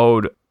 He's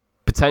owed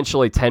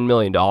potentially $10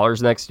 million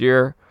next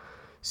year.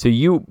 So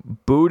you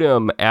boot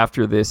him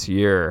after this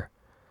year,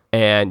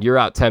 and you're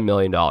out $10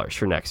 million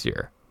for next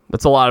year.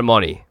 That's a lot of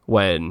money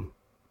when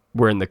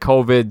we're in the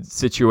COVID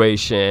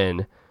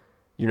situation.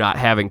 You're not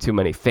having too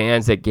many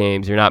fans at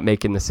games. You're not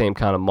making the same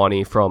kind of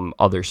money from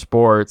other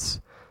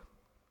sports.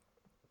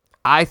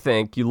 I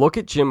think you look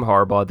at Jim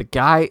Harbaugh. The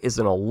guy is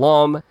an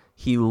alum.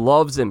 He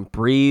loves and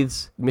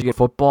breathes Michigan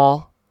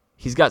football.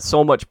 He's got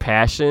so much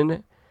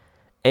passion.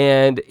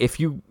 And if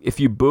you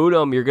boot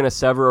him, you're going to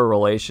sever a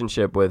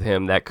relationship with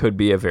him that could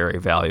be a very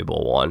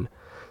valuable one.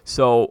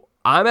 So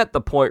I'm at the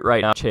point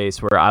right now,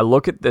 Chase, where I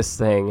look at this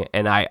thing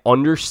and I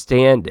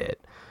understand it.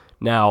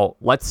 Now,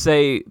 let's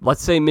say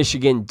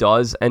Michigan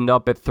does end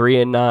up at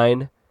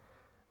 3-9,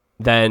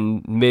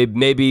 then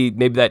maybe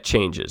that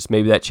changes.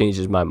 Maybe that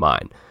changes my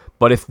mind.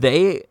 But if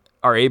they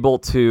are able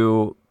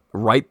to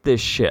right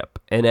this ship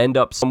and end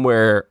up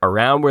somewhere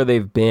around where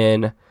they've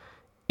been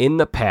in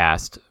the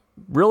past,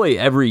 really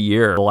every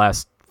year, the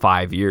last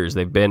 5 years,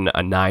 they've been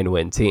a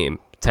 9-win team,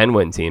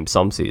 10-win team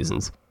some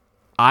seasons.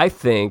 I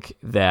think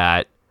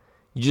that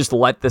you just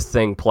let this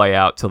thing play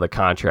out till the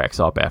contract's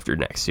up after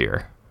next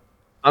year.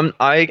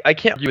 I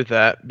can't agree with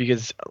that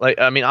because,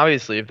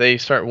 obviously, if they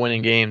start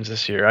winning games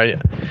this year,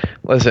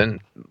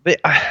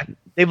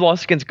 they've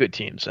lost against good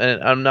teams,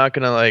 and I'm not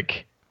gonna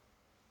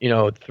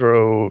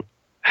throw.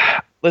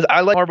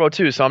 I like Harbaugh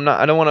too, so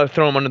I don't want to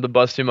throw him under the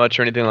bus too much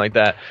or anything like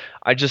that.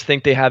 I just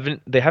think they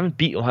haven't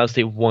beat Ohio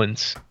State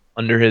once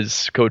under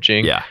his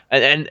coaching. Yeah,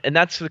 and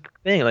that's the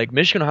thing. Like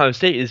Michigan, Ohio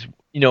State is,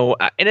 and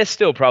it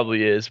still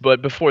probably is,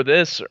 but before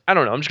this, I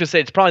don't know. I'm just gonna say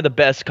it's probably the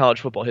best college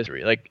football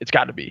history. Like it's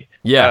got to be.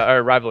 Yeah,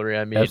 our rivalry.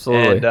 I mean,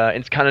 absolutely. And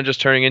it's kind of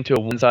just turning into a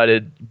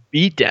one-sided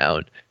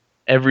beatdown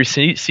every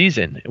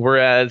season.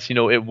 Whereas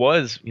it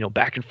was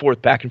back and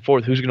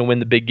forth. Who's gonna win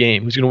the big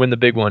game? Who's gonna win the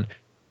big one?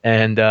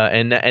 And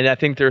I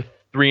think they're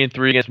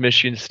 3-3 against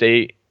Michigan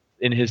State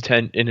in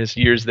his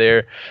years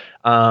there.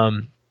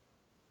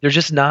 They're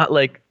just not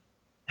like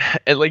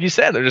you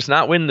said, they're just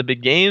not winning the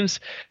big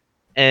games.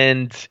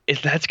 And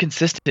that's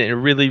consistent. It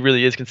really,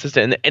 really is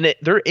consistent. And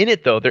they're in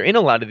it though. They're in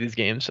a lot of these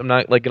games. I'm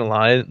not gonna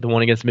lie. The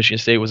one against Michigan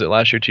State, was it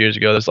last year, 2 years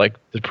ago? It was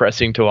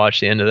depressing to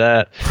watch the end of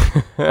that.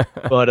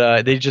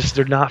 But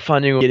they're not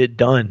finding a way to get it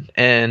done.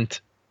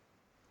 And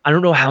I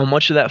don't know how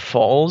much of that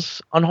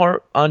falls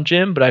on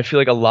Jim, but I feel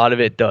like a lot of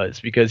it does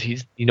because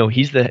he's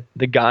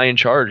the guy in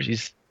charge.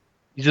 He's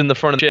in the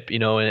front of the ship,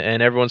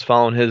 and everyone's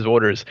following his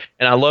orders.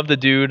 And I love the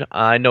dude.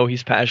 I know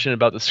he's passionate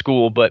about the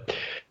school, but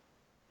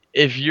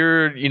if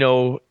you're,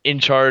 in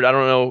charge, I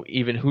don't know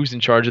even who's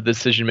in charge of the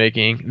decision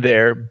making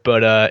there,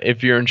 but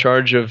if you're in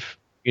charge of,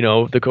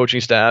 the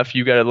coaching staff,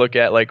 you got to look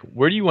at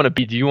where do you want to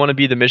be? Do you want to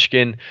be the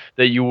Michigan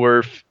that you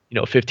were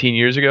 15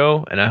 years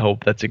ago? And I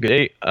hope that's a good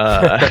date.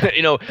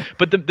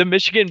 But the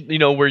Michigan,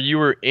 where you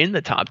were in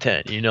the top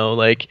 10,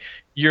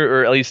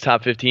 or at least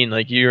top 15,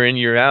 year in,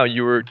 year out,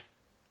 you were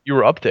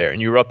up there,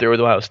 and you were up there with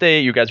Ohio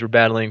State. You guys were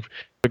battling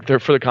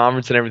for the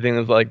conference and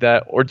everything like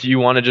that. Or do you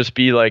want to just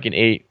be like an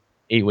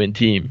 8-win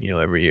team,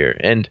 every year?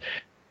 And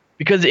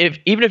because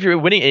even if you're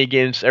winning 8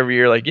 games every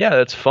year,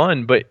 that's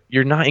fun, but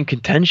you're not in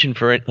contention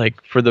for it,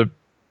 for the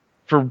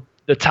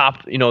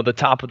top, the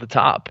top of the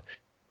top.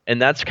 And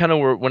that's kind of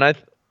where, when I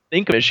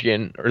think of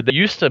Michigan, or they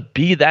used to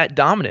be that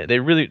dominant. They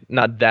really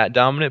not that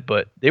dominant,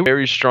 but they were a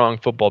very strong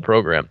football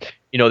program.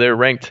 They're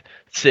ranked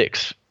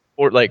 6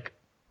 or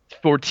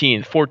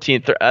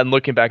 14th. I'm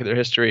looking back at their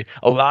history.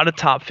 A lot of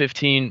top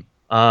 15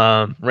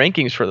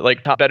 rankings for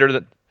better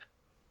than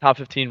top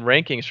 15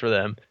 rankings for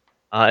them,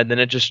 and then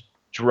it just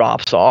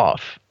drops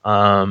off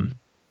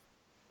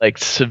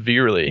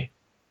severely.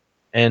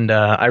 And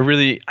I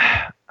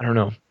don't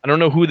know. I don't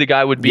know who the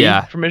guy would be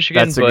for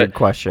Michigan. That's a good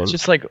question. It's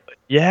just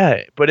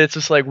but it's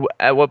just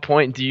at what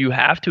point do you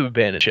have to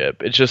abandon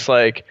ship? It's just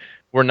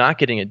we're not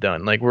getting it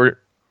done. We're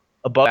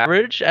above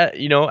average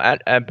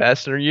at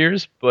best in our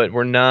years, but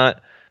we're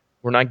not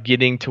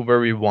getting to where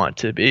we want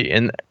to be.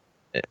 And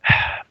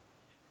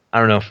I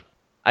don't know.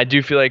 I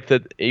do feel like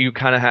that you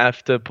kind of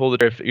have to pull the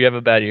trigger. If you have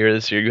a bad year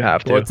this year, you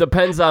have to. Well, it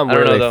depends on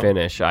where they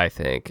finish, I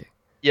think.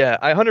 Yeah,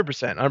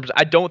 100%.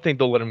 I don't think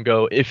they'll let him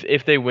go.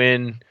 If they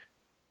win,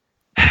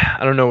 I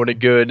don't know what a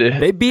good.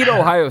 They beat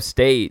Ohio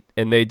State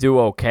and they do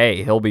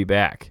okay. He'll be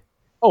back.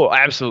 Oh,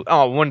 absolutely.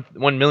 Oh,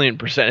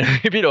 1,000,000%.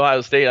 If they beat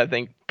Ohio State, I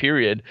think,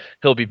 period,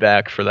 he'll be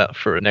back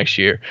for next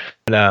year.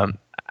 And,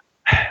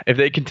 if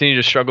they continue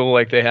to struggle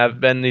like they have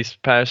been these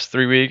past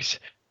 3 weeks,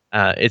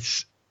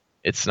 it's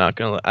not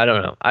gonna. I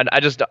don't know.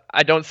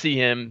 I don't see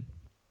him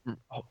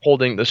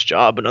holding this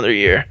job another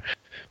year.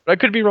 But I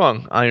could be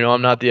wrong. I know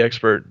I'm not the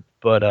expert,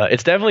 but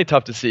it's definitely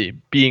tough to see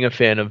being a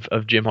fan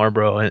of Jim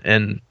Harbaugh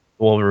and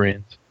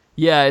Wolverines.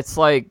 Yeah, it's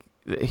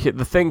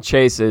the thing,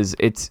 Chase, is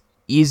it's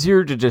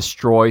easier to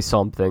destroy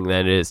something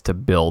than it is to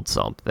build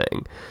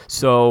something.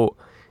 So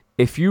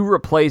if you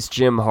replace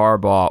Jim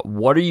Harbaugh,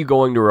 what are you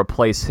going to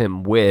replace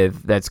him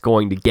with that's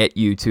going to get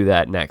you to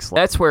that next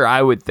level? That's where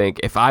I would think,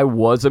 if I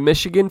was a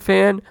Michigan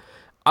fan,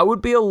 I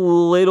would be a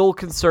little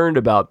concerned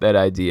about that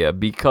idea,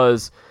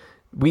 because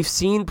we've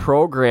seen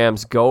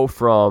programs go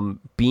from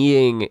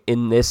being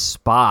in this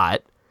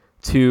spot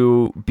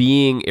to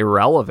being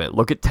irrelevant.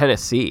 Look at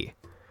Tennessee.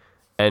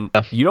 And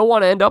you don't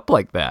want to end up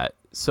like that.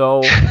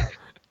 So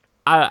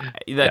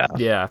you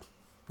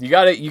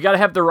gotta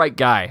have the right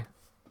guy.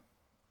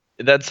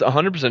 That's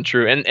 100%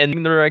 true. And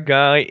the right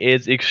guy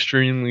is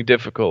extremely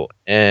difficult,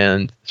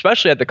 and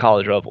especially at the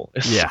college level.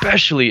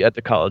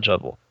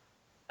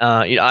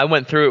 I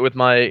went through it with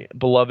my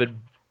beloved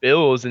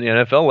Bills in the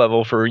NFL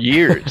level for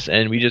years,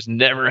 and we just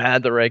never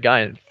had the right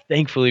guy. And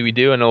thankfully we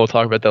do. I know we'll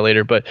talk about that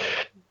later, but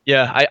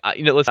yeah,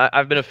 listen,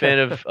 I've been a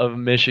fan of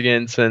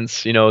Michigan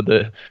since,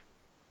 the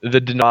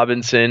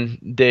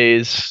Robinson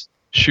days,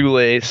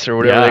 shoelace or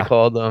whatever they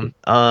called them.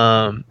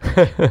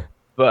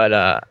 But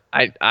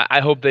I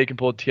hope they can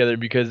pull it together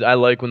because I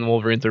like when the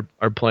Wolverines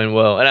are playing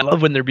well, and I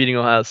love when they're beating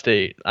Ohio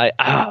State.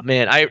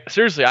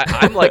 Seriously,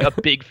 I'm like a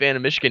big fan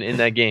of Michigan in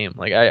that game.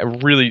 Like I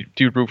really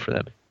do root for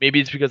them. Maybe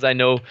it's because I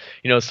know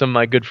some of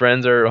my good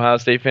friends are Ohio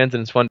State fans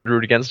and it's fun to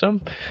root against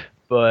them.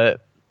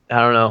 But I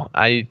don't know.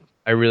 I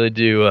really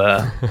do.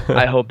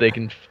 I hope they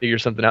can figure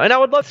something out, and I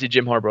would love to see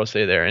Jim Harbaugh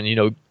stay there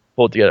and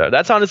pull it together.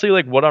 That's honestly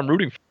like what I'm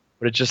rooting for,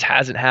 but it just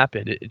hasn't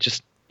happened.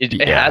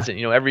 It hasn't.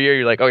 Every year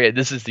you're like, okay,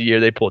 this is the year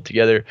they pull it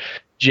together.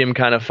 Jim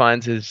kind of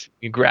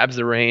he grabs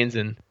the reins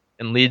and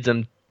leads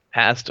them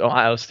past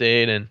Ohio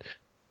State,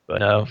 but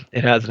no,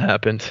 it hasn't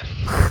happened.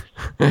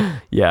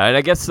 Yeah, and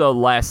I guess the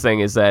last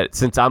thing is that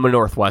since I'm a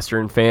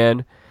Northwestern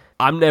fan,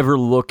 I'm never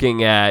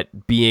looking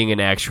at being an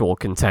actual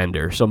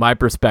contender. So my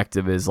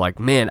perspective is like,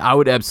 man, I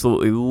would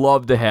absolutely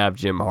love to have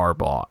Jim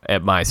Harbaugh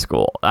at my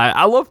school.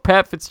 I love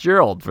Pat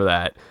Fitzgerald for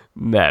that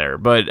matter,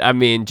 but I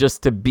mean,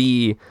 just to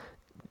be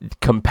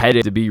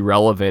competitive, to be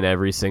relevant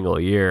every single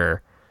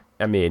year,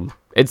 I mean,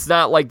 it's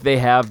not like they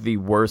have the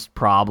worst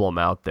problem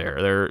out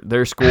there.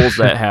 There are schools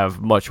that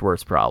have much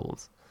worse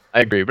problems.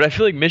 I agree, but I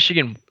feel like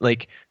Michigan,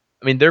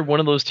 they're one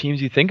of those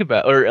teams you think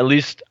about, or at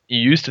least you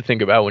used to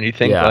think about when you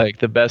think like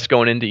the best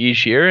going into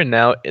each year, and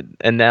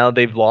now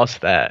they've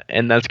lost that,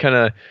 and that's kind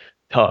of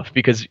tough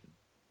because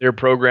they're a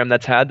program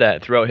that's had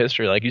that throughout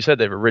history. Like you said,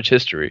 they have a rich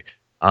history,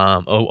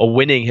 a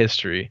winning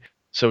history.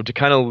 So to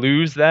kind of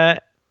lose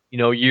that,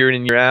 year in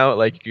and year out,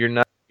 like you're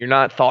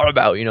not thought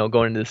about,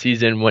 going into the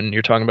season when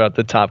you're talking about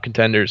the top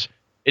contenders.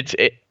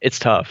 It's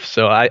tough.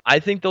 So I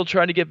think they'll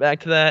try to get back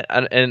to that,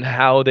 and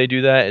how they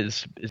do that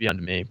is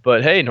beyond me.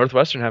 But hey,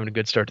 Northwestern having a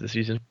good start to the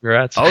season.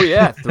 Congrats. Oh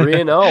yeah,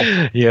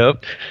 3-0.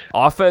 Yep.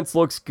 Offense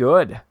looks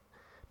good.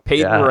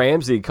 Peyton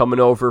Ramsey coming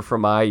over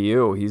from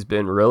IU. He's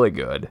been really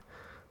good.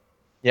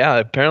 Yeah,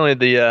 apparently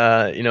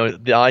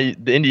the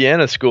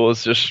Indiana school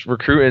is just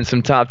recruiting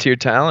some top tier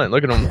talent.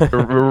 Look at them,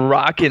 we're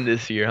rocking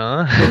this year,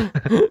 huh?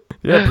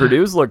 Yeah,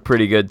 Purdue's looked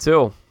pretty good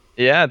too.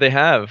 Yeah, they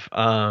have.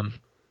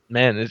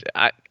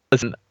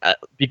 Listen,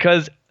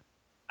 because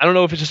I don't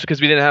know if it's just because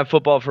we didn't have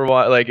football for a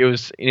while. Like it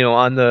was,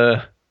 on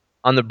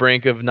the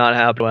brink of not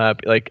happening.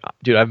 Like,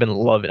 dude, I've been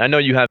loving. I know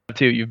you have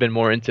too. You've been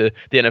more into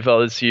the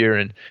NFL this year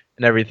and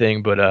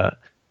everything, but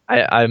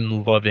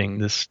I'm loving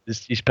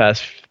these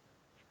past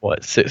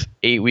 6,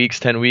 8 weeks,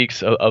 10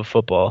 weeks of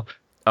football.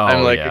 Oh,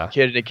 I'm like a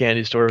kid in a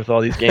candy store with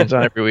all these games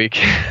on every week.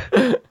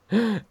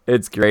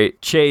 It's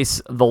great.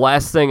 Chase, the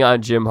last thing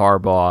on Jim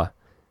Harbaugh,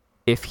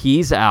 if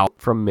he's out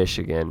from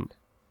Michigan,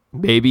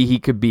 maybe he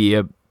could be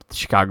a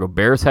Chicago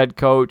Bears head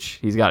coach.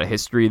 He's got a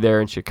history there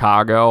in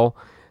Chicago.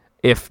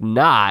 If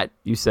not,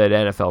 you said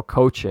NFL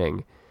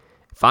coaching.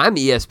 If I'm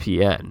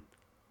ESPN,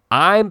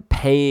 I'm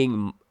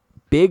paying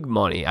big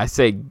money. I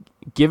say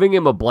giving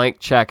him a blank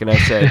check, and I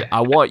said,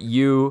 I want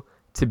you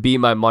to be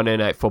my Monday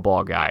Night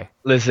Football guy.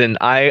 Listen,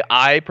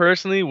 I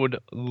personally would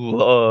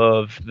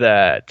love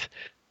that.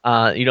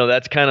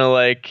 That's kind of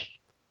like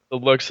the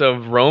looks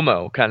of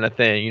Romo kind of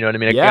thing. You know what I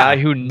mean? A guy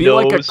who knows. Be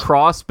like a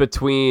cross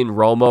between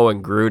Romo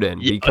and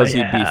Gruden because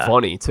he'd be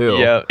funny too.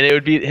 Yeah, and it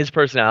would be his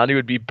personality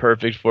would be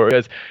perfect for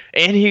it.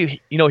 And he'd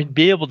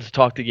be able to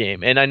talk the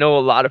game. And I know a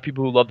lot of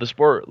people who love the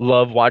sport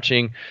love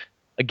watching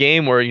a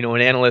game where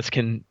an analyst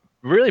can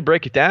really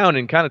break it down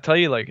and kind of tell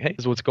you like, hey, this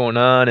is what's going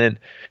on, and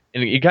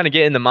you kind of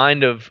get in the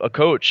mind of a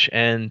coach.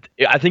 And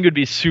I think it would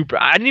be super.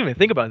 I didn't even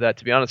think about that,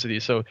 to be honest with you.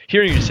 So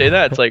hearing you say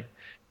that, it's like,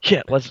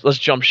 yeah, let's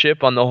jump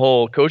ship on the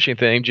whole coaching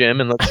thing,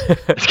 Jim, and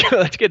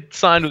let's get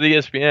signed with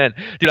ESPN,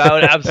 dude. I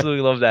would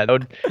absolutely love that.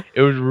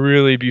 It would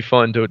really be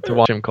fun to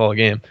watch him call a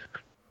game.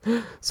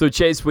 So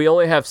Chase, we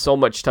only have so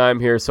much time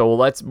here, so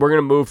we're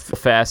gonna move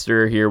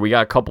faster here. We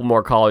got a couple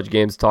more college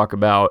games to talk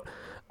about.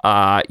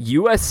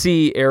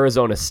 USC,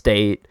 Arizona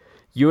State.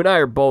 You and I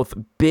are both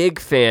big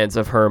fans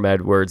of Herm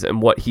Edwards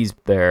and what he's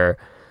there.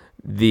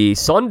 The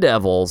Sun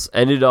Devils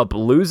ended up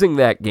losing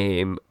that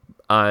game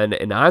on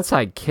an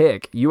onside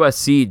kick.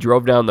 USC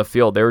drove down the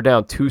field. They were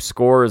down 2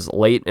 scores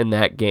late in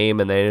that game,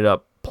 and they ended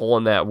up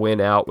pulling that win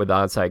out with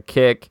onside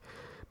kick.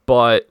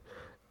 But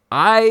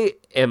I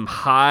am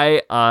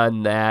high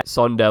on that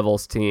Sun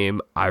Devils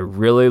team. I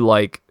really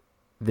like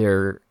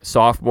their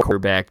sophomore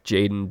quarterback,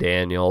 Jaden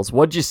Daniels.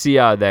 What'd you see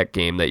out of that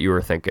game that you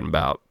were thinking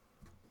about?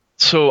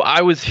 So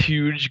I was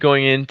huge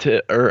on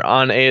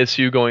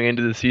ASU going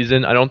into the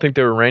season. I don't think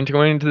they were ranked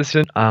going into the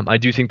season. I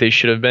do think they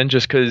should have been,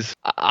 just because.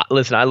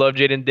 Listen, I love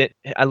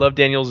I love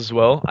Daniels as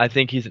well. I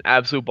think he's an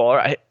absolute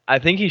baller. I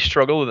think he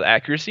struggled with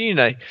accuracy,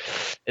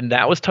 and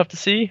that was tough to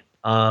see.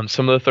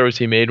 Some of the throws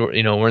he made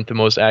weren't the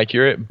most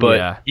accurate,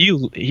 but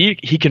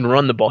he can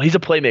run the ball. He's a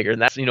playmaker, and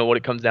that's what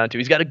it comes down to.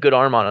 He's got a good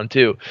arm on him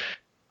too.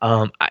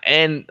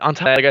 And on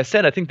top, like I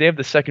said, I think they have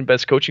the second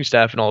best coaching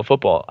staff in all of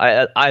football.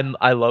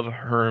 I love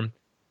Herm.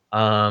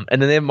 And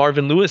then they have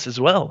Marvin Lewis as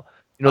well.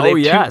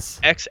 They have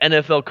 2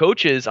 ex-NFL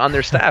coaches on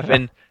their staff,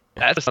 and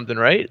that's something,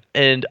 right?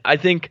 And I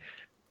think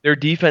their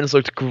defense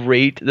looked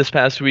great this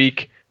past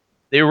week.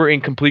 they were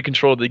in complete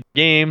control of the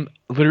game,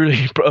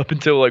 literally up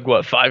until like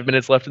 5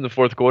 minutes left in the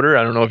fourth quarter.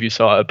 I don't know if you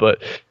saw it,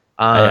 but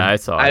Yeah, I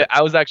saw it.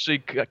 I was actually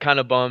kind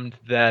of bummed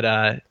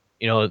that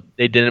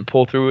they didn't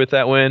pull through with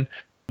that win.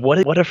 What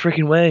a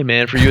freaking way,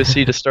 man, for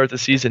USC to start the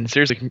season.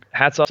 Seriously,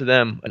 hats off to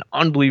them. An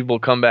unbelievable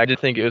comeback. I didn't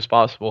think it was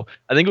possible.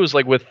 I think it was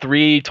like with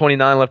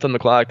 3:29 left on the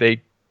clock,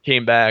 they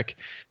came back.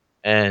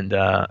 And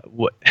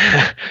what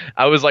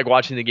I was like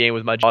watching the game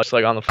with my jaw just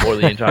like on the floor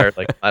the entire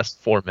like last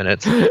 4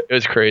 minutes. It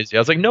was crazy. I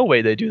was like, no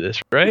way they do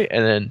this, right?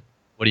 And then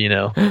what do you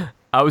know?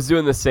 I was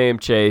doing the same,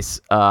 Chase.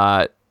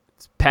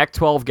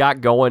 Pac-12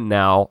 got going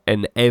now,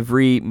 and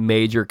every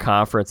major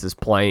conference is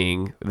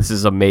playing. This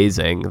is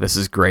amazing. This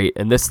is great.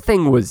 And this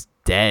thing was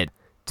dead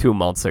 2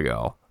 months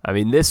ago. I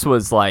mean, this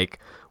was like,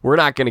 we're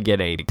not going to get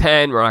a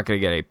 10, we're not going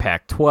to get a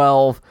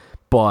Pac-12,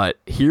 but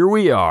here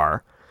we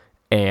are.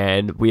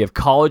 And we have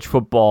college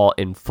football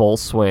in full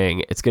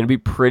swing. It's going to be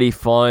pretty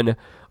fun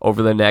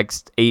over the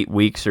next 8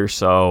 weeks or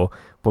so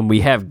when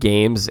we have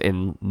games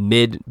in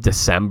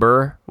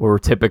mid-December. We're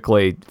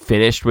typically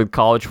finished with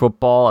college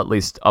football, at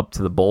least up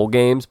to the bowl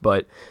games,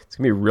 but it's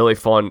going to be really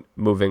fun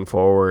moving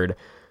forward.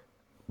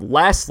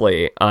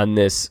 Lastly, on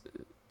this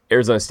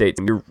Arizona State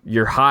team,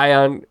 you're high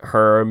on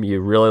Herm. You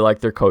really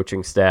like their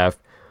coaching staff.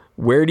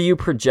 Where do you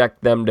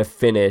project them to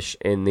finish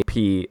in the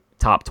P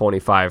top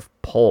 25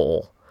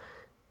 poll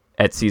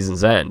at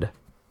season's end?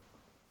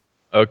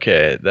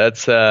 Okay,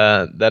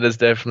 that is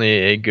definitely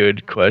a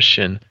good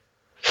question.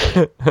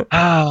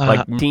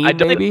 Like team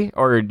maybe,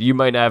 or you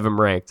might have them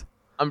ranked.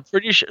 I'm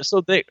pretty sure.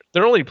 So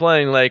they're only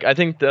playing like, I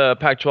think the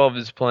Pac-12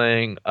 is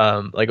playing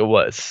like a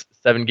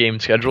 7-game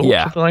schedule,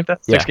 something like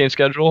that. 6-game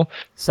schedule.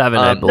 7,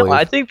 I believe. No,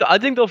 I think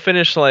they'll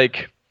finish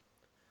like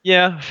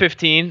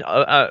 15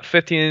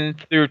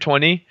 through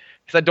 20,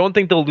 because I don't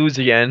think they'll lose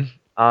again.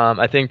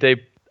 I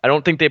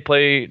don't think they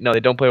play. No,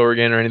 they don't play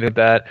Oregon or anything like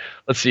that.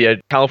 Let's see.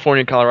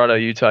 California, Colorado,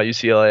 Utah,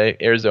 UCLA,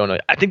 Arizona.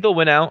 I think they'll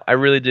win out. I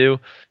really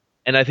do.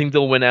 And I think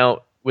they'll win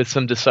out with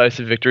some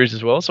decisive victories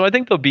as well. So I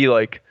think they'll be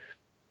like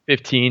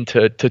 15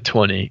 to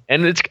 20.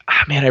 And it's,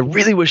 man, I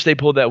really wish they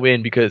pulled that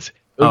win, because it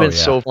would have been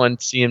so fun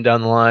to see them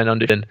down the line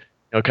and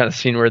kind of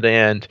seeing where they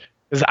end.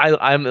 Because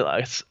I'm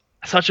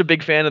such a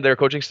big fan of their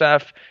coaching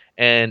staff,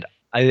 and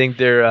I think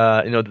they're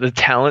the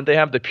talent they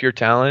have, the pure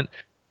talent,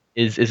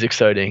 is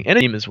exciting, and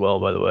a team as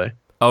well, by the way.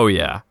 Oh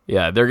yeah,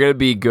 they're gonna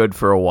be good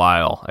for a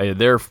while.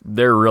 They're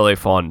really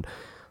fun.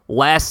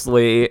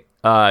 Lastly,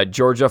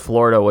 Georgia,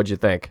 Florida. What'd you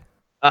think?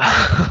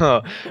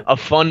 A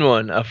fun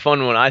one.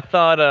 I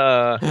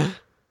thought,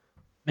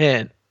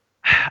 man,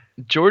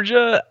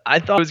 Georgia. I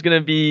thought it was gonna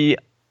be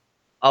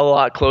a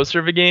lot closer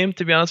of a game,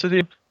 to be honest with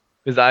you,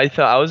 because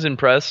I was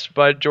impressed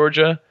by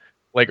Georgia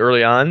like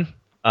early on.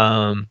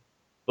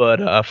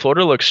 But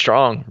Florida looks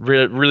strong,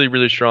 really,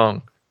 really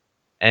strong.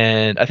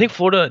 And I think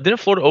didn't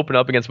Florida open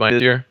up against Miami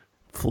this year?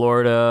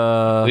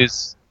 Florida.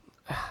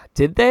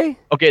 Did they?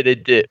 Okay, they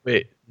did.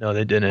 Wait, no,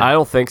 they didn't. I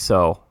don't think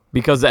so,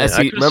 because the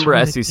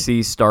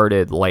SEC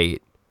started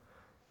late.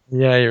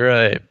 Yeah, you're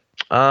right.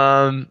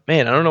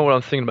 Man, I don't know what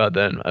I'm thinking about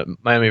then.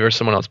 Miami versus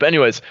someone else. But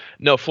anyways,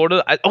 no,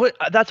 Florida.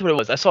 That's what it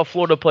was. I saw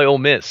Florida play Ole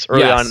Miss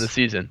early on in the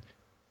season.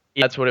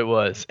 Yeah, that's what it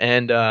was.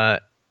 And I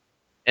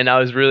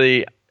was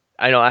really,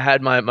 I know I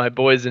had my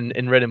boys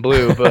in red and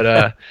blue,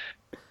 but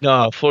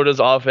no, Florida's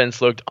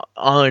offense looked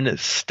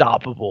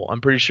unstoppable. I'm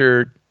pretty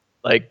sure,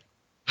 like,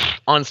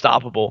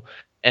 unstoppable.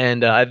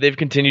 And they've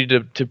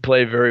continued to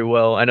play very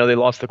well. I know they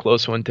lost the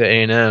close one to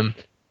A&M,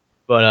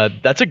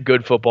 but that's a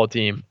good football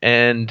team.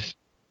 And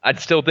I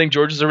still think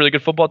Georgia's a really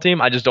good football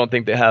team. I just don't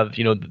think they have,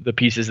 the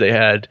pieces they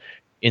had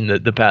in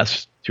the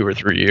past 2 or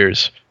 3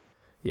 years.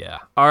 Yeah.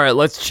 All right,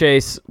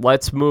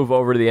 let's move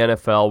over to the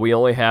NFL. We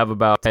only have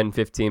about 10,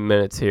 15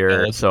 minutes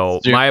here. So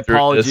my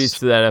apologies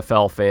to the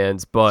NFL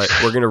fans, but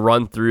we're going to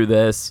run through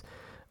this.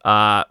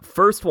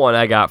 First one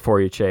I got for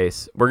you,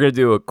 Chase. We're going to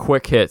do a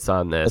quick hits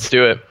on this. Let's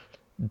do it.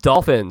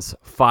 Dolphins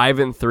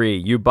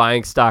 5-3. You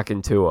buying stock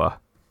in Tua?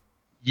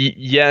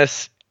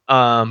 Yes,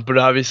 but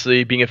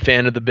obviously being a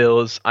fan of the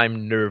Bills,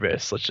 I'm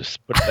nervous. Let's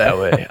just put it that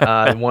way.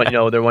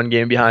 They're one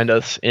game behind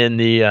us in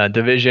the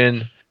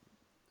division.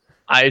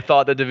 I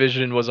thought the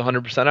division was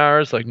 100%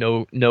 ours, like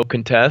no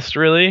contest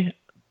really,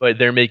 but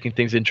they're making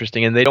things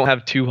interesting, and they don't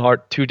have too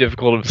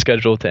difficult of a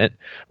schedule to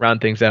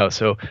round things out.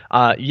 So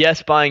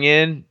yes, buying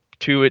in.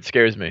 2, it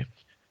scares me.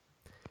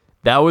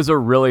 That was a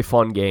really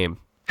fun game.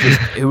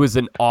 It was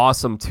an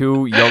awesome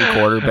 2 young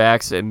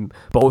quarterbacks, and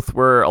both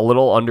were a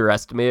little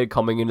underestimated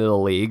coming into the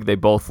league. They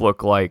both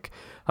look like,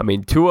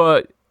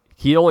 Tua,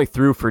 he only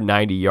threw for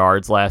 90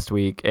 yards last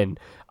week, and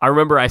I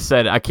remember I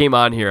came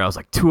on here, I was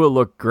like, Tua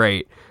looked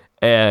great,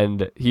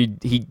 and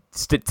he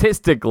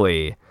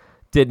statistically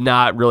did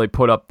not really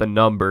put up the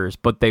numbers,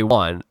 but they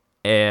won.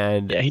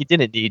 And yeah, he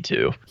didn't need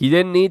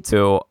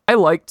to. I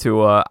like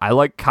Tua. I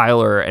like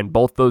Kyler, and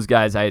both those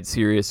guys I had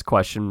serious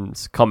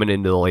questions coming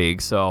into the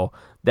league. So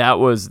that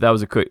was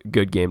a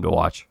good game to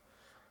watch.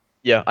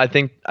 Yeah, I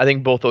think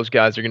both those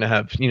guys are going to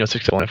have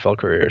successful NFL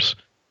careers.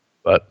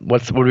 But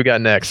what do we got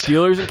next?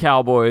 Steelers and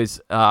Cowboys.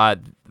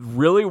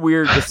 Really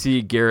weird to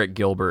see Garrett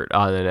Gilbert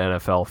on an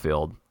NFL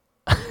field.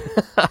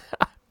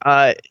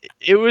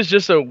 It was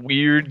just a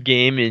weird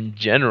game in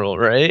general,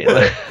 right?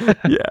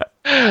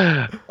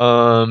 Yeah.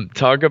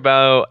 Talk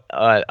about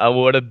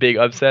what a big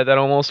upset that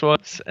almost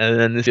was, and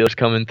then the Steelers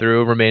coming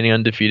through, remaining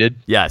undefeated.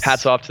 Yes.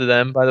 Hats off to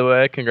them, by the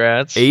way.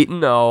 Congrats.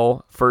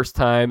 8-0, first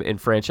time in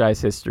franchise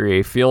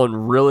history. Feeling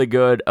really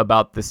good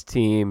about this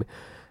team.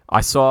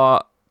 I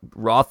saw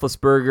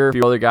Roethlisberger, a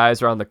few other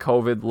guys are on the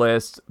COVID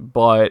list,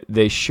 but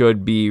they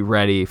should be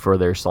ready for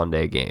their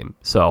Sunday game.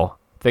 So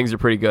things are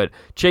pretty good.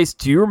 Chase,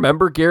 do you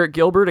remember Garrett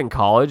Gilbert in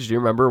college? Do you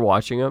remember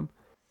watching him?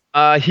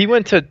 He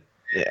was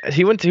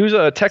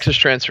a Texas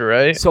transfer,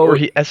 right? So or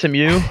he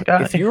SMU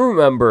guy? If you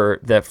remember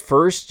that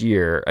first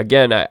year,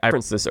 again, I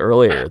referenced this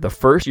earlier, the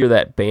first year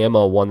that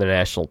Bama won the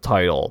national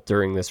title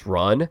during this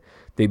run,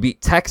 they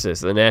beat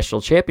Texas in the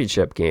national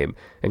championship game,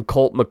 and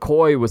Colt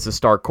McCoy was the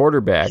star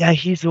quarterback. Yeah,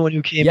 he's the one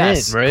who came in,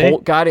 right?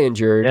 Colt got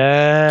injured.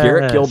 Yes.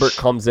 Garrett Gilbert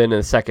comes in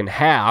the second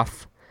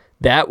half.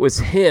 That was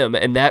him,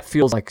 and that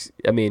feels like,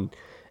 I mean,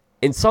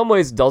 in some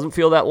ways it doesn't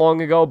feel that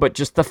long ago, but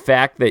just the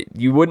fact that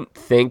you wouldn't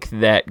think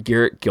that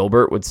Garrett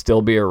Gilbert would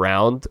still be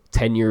around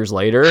 10 years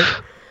later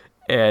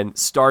and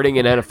starting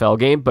an NFL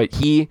game, but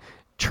he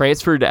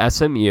transferred to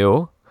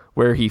SMU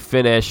where he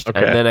finished, and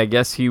then I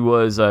guess he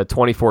was a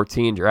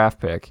 2014 draft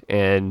pick,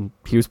 and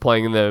he was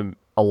playing in the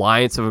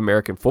Alliance of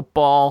American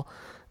Football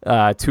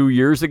 2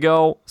 years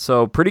ago,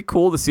 so pretty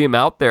cool to see him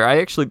out there.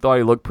 I actually thought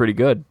he looked pretty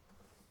good.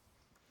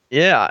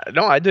 Yeah,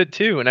 no, I did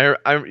too, and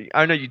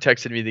I know you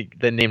texted me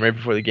the name right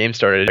before the game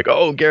started, like,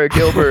 oh, Garrett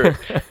Gilbert,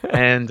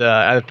 and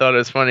I thought it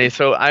was funny.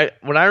 So I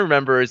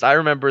remember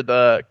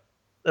the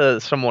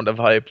somewhat of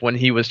hype when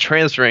he was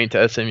transferring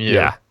to SMU.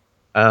 Yeah.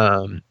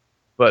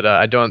 But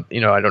I don't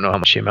know how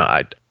much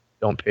I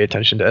don't pay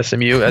attention to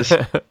SMU as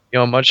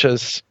much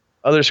as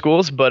other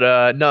schools.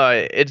 But no,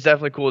 it's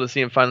definitely cool to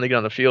see him finally get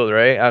on the field,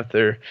 right,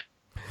 after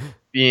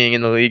being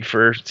in the league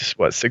for just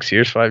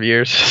 5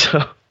 years.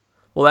 So.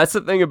 Well, that's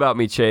the thing about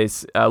me,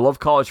 Chase. I love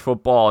college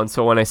football, and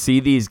so when I see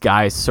these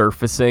guys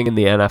surfacing in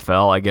the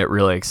NFL, I get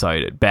really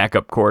excited.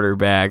 Backup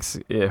quarterbacks,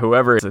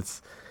 whoever it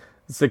is,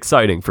 it's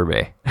exciting for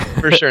me.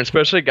 For sure,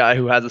 especially a guy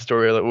who has a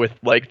story with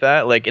like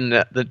that, like in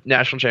the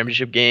national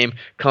championship game,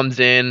 comes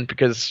in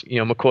because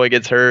McCoy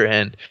gets hurt,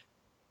 and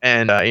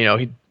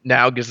he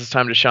now gives us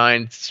time to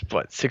shine.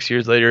 6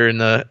 years later in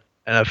the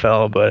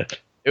NFL, but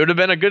it would have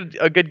been a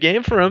good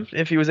game for him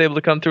if he was able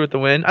to come through with the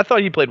win. I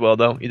thought he played well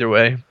though, either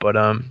way, but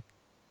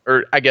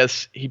or I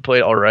guess he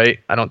played all right.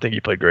 I don't think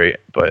he played great,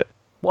 but.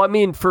 Well, I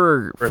mean,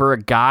 for a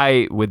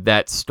guy with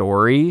that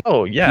story,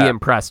 oh yeah, he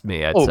impressed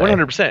me. I'd say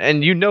 100%.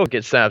 And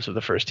get snaps with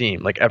the first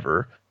team like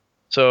ever.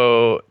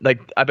 So like,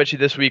 I bet you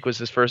this week was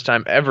his first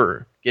time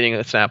ever getting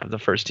a snap with the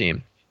first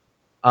team.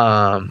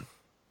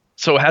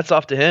 So hats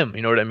off to him.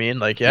 You know what I mean?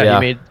 Like,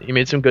 yeah. he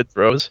made some good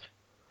throws,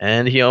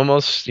 and he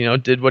almost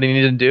did what he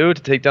needed to do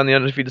to take down the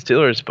undefeated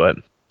Steelers. But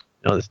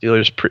the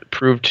Steelers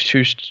proved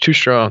too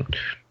strong.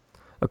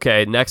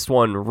 Okay, next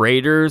one,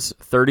 Raiders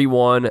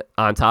 31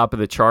 on top of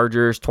the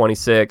Chargers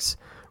 26.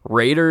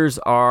 Raiders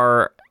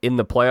are in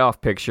the playoff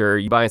picture.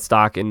 You buying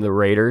stock in the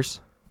Raiders?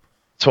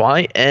 So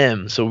I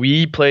am. So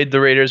we played the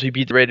Raiders. We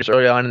beat the Raiders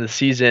early on in the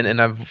season, and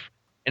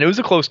it was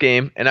a close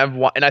game. And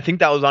I think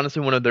that was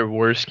honestly one of their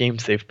worst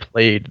games they've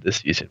played this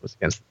season was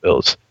against the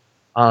Bills.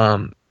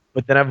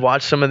 But then I've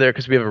watched some of their,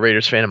 because we have a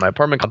Raiders fan in my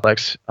apartment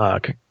complex,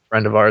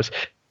 friend of ours,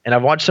 and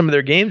I've watched some of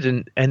their games,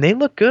 and they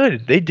look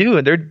good. They do,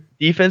 and they're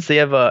defense, they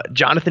have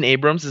Jonathan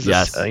Abrams is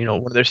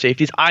one of their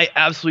safeties. I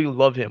absolutely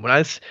love him. When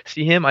I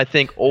see him, I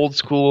think old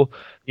school,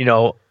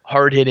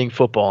 hard hitting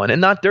football and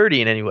not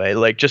dirty in any way.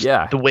 Like just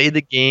the way the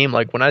game,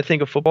 like when I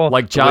think of football,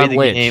 like John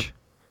Lynch.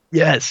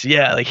 Yes,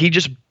 yeah. Like he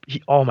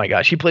oh my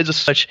gosh, he plays with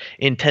such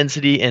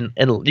intensity and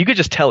you could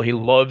just tell he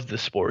loves the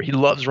sport. He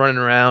loves running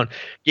around,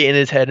 getting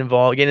his head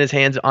involved, getting his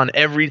hands on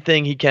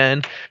everything he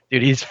can.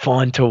 Dude, he's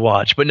fun to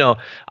watch. But no,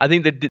 I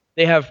think that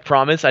they have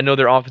promise. I know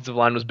their offensive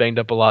line was banged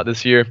up a lot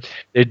this year.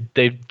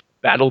 They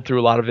battled through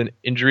a lot of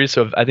injuries.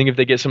 So I think if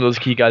they get some of those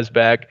key guys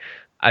back,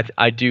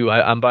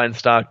 I'm buying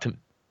stock to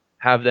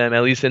have them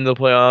at least in the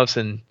playoffs.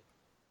 And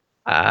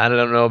I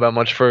don't know about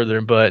much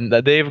further, but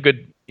they have a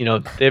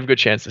good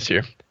chance this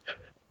year.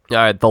 All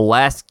right, the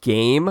last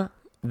game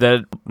that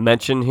I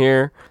mentioned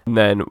here, and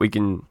then we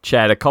can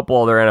chat a couple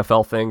other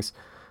NFL things.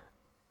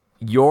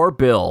 Your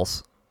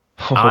Bills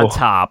on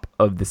top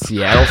of the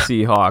Seattle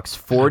Seahawks,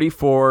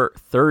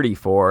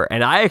 44-34,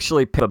 and I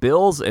actually picked the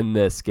Bills in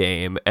this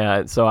game,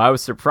 and so I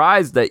was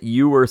surprised that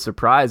you were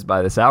surprised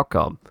by this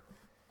outcome.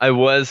 I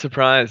was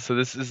surprised. So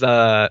this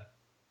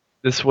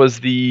was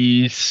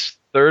the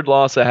third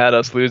loss I had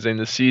us losing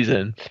this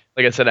season.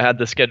 Like I said, I had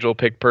the schedule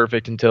picked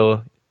perfect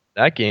until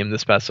that game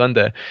this past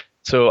Sunday.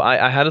 So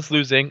I had us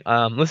losing.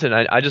 Listen,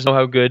 I just know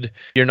how good.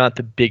 You're not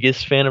the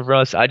biggest fan of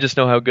Russ. I just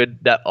know how good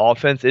that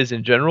offense is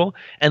in general.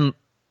 And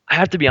I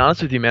have to be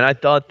honest with you, man. I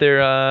thought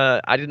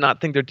I did not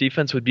think their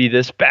defense would be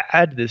this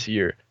bad this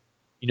year.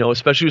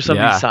 Especially with some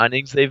of these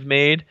signings they've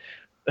made.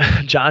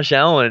 Josh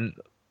Allen,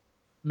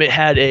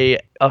 had a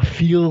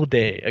field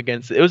day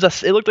against it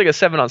looked like a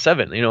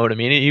 7-on-7, you know what I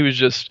mean? He was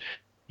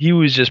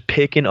just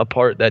picking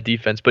apart that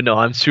defense. But no,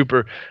 I'm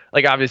super,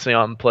 like, obviously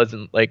I'm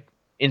pleasant, like,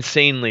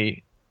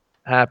 insanely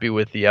happy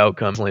with the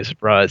outcome, only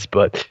surprised,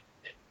 but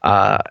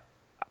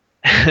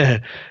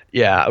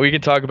yeah, we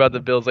can talk about the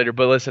Bills later.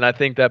 But listen, I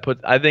think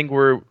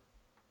we're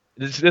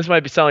this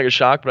might be sound like a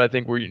shock, but I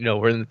think we're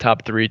in the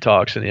top 3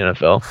 talks in the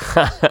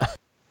NFL.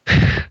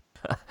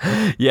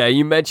 Yeah,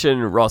 you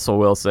mentioned Russell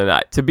Wilson.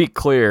 To be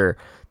clear,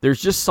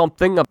 there's just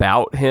something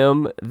about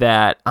him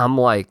that I'm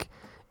like,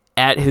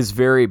 at his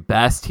very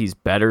best, he's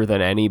better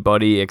than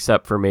anybody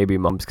except for maybe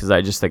Mahomes, because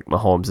I just think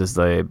Mahomes is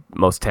the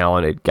most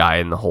talented guy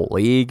in the whole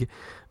league.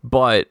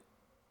 But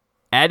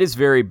at his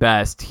very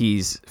best,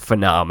 he's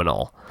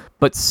phenomenal.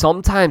 But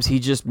sometimes he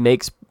just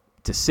makes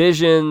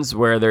decisions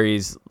where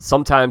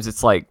sometimes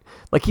it's like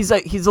he's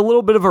a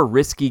little bit of a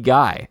risky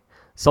guy.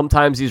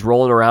 Sometimes he's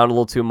rolling around a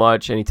little too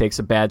much and he takes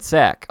a bad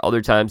sack.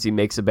 Other times he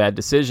makes a bad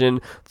decision,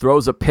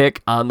 throws a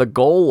pick on the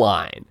goal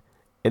line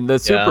in the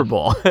Super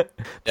Bowl.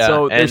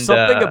 So there's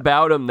something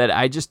about him that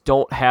I just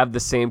don't have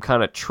the same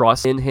kind of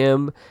trust in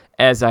him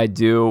as I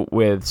do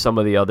with some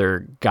of the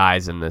other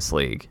guys in this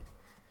league.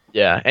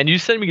 Yeah, and you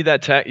sent me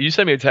that text. You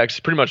sent me a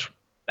text pretty much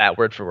that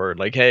word for word,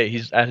 like, hey,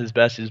 he's at his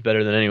best, he's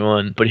better than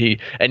anyone. But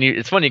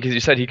it's funny because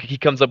you said he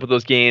comes up with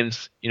those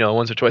games,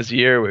 once or twice a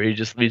year where he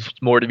just leaves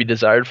more to be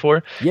desired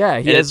for. Yeah,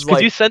 he is,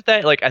 because you sent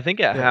that, like, I think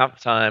at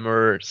halftime,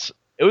 or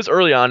it was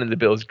early on in the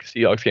Bills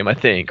Seahawks game, I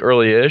think,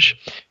 early-ish,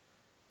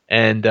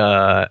 and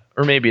or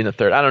maybe in the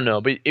third, I don't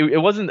know, but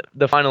it wasn't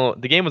the final.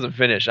 The game wasn't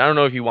finished. I don't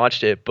know if you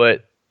watched it,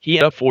 but he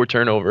had 4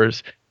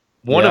 turnovers,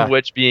 one of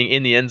which being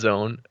in the end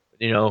zone.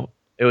 I think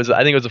it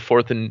was a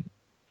fourth and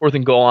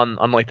goal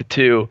on like the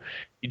 2.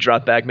 He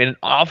dropped back, made an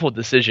awful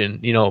decision,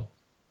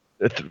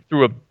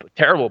 threw a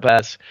terrible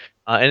pass,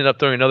 ended up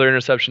throwing another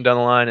interception down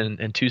the line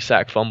and 2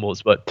 sack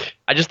fumbles. But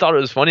I just thought it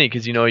was funny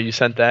because, you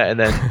sent that and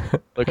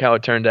then look how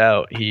it turned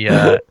out. He,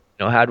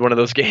 had one of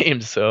those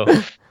games. So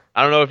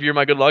I don't know if you're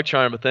my good luck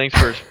charm, but thanks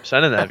for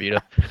sending that,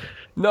 Vita.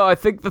 No, I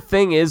think the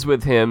thing is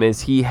with him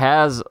is he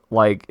has,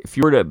 like, if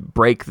you were to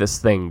break this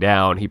thing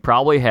down, he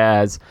probably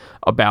has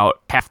about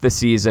half the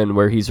season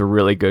where he's a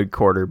really good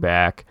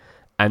quarterback,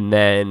 and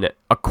then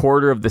a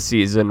quarter of the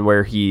season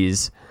where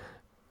he's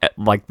at,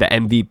 like, the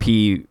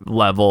MVP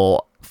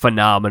level,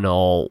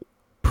 phenomenal,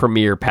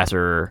 premier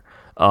passer.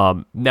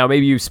 Now,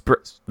 maybe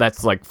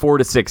that's like 4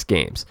 to 6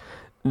 games.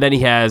 And then he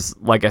has,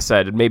 like I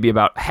said, maybe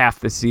about half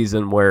the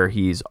season where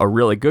he's a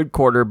really good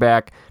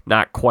quarterback,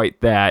 not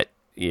quite that.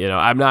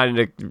 I'm not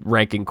into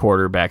ranking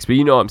quarterbacks, but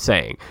you know what I'm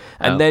saying.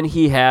 And then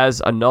he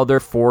has another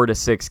 4 to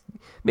 6,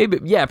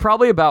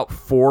 probably about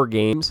 4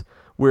 games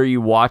where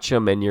you watch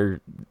them and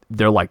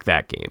they're like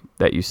that game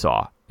that you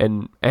saw.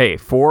 And hey,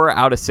 4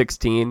 out of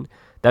 16,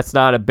 that's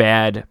not a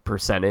bad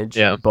percentage,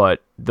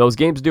 but those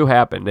games do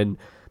happen. And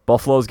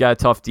Buffalo's got a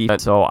tough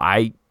defense, so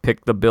I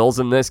picked the Bills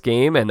in this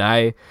game, and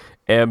I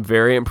am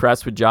very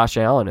impressed with Josh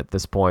Allen at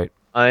this point.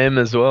 I am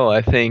as well.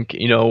 I think,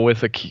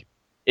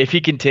 if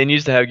he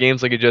continues to have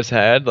games like he just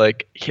had,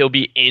 like, he'll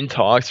be in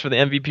talks for the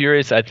MVP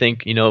race. I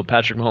think,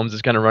 Patrick Mahomes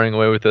is kind of running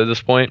away with it at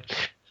this point,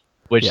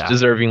 which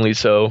deservingly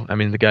so. I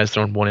mean, the guy's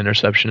thrown 1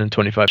 interception in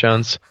 25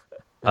 touchdowns.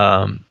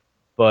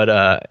 But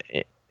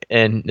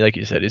like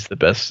you said, he's the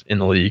best in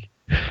the league.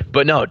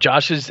 But no,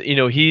 Josh is,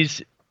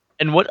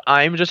 and what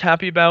I'm just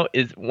happy about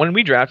is when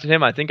we drafted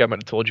him, I think I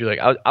might have told you, like,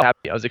 I was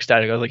happy. I was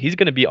ecstatic. I was like, he's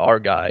going to be our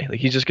guy. Like,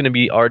 he's just going to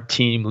be our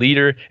team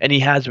leader. And he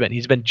has been.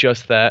 He's been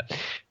just that.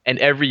 And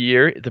every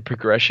year, the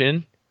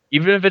progression,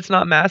 even if it's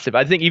not massive,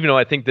 I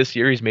think this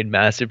year he's made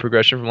massive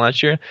progression from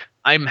last year.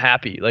 I'm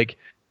happy. Like,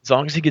 as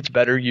long as he gets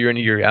better year in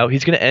and year out,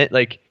 he's going to end,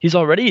 like, he's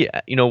already,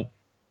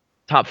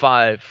 top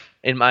 5,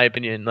 in my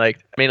opinion. Like,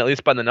 I mean, at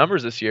least by the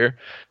numbers this year,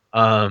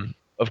 of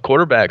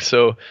quarterbacks.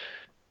 So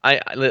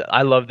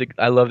I love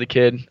the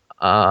kid.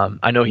 I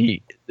don't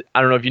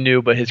know if you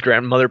knew, but his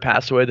grandmother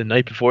passed away the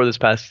night before this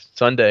past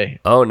Sunday.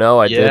 Oh, no,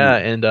 I didn't. Yeah,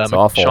 and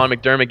Sean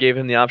McDermott gave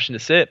him the option to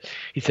sit.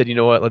 He said, you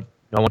know what,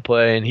 I want to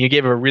play. And he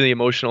gave a really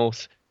emotional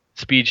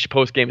speech,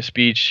 post-game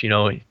speech,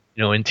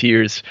 in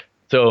tears.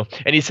 So,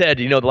 and he said,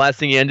 the last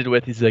thing he ended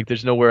with, he's like,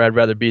 there's nowhere I'd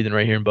rather be than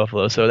right here in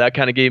Buffalo. So that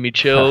kind of gave me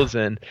chills,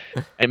 and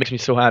it makes me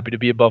so happy to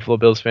be a Buffalo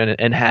Bills fan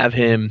and have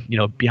him,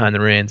 behind the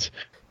reins.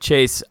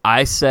 Chase,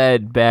 I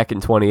said back in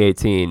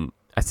 2018,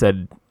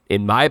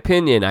 in my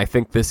opinion, I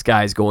think this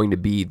guy's going to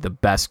be the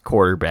best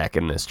quarterback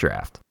in this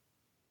draft.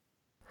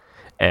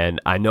 And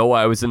I know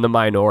I was in the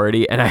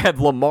minority, and I had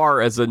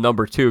Lamar as a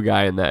number 2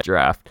 guy in that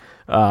draft.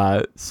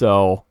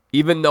 So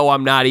even though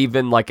I'm not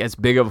even like as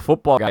big of a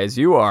football guy as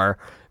you are,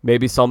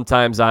 maybe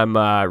sometimes I'm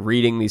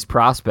reading these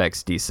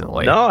prospects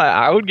decently. No,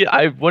 I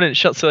wouldn't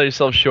sell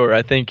yourself short.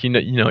 I think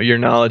your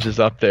knowledge is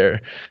up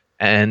there,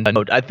 and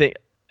I think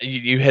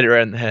you hit it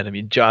right in the head. I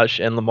mean, Josh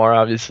and Lamar,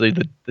 obviously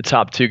the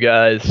top 2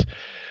 guys.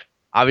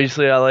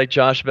 Obviously, I like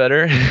Josh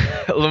better.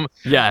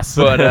 Yes,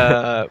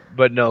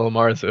 but no,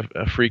 Lamar's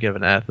a freak of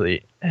an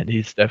athlete, and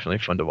he's definitely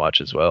fun to watch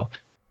as well.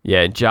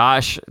 Yeah,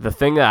 Josh. The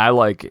thing that I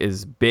like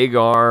is big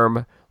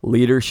arm,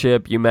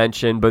 leadership you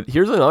mentioned. But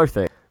here's another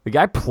thing. The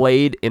guy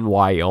played in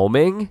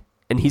Wyoming,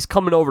 and he's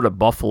coming over to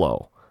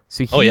Buffalo.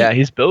 So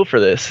he's built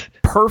for this.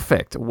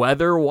 Perfect.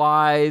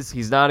 Weather-wise,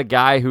 he's not a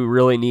guy who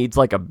really needs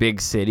like a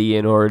big city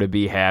in order to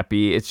be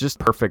happy. It's just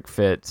perfect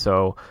fit.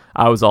 So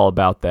I was all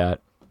about that.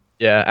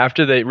 Yeah,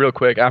 after they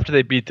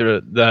beat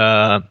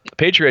the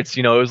Patriots,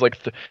 it was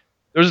like there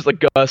was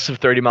like gusts of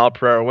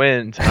 30-mile-per-hour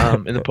wind.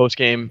 In the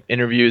post-game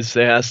interviews,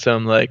 they asked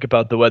him like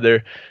about the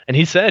weather, and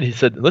he said,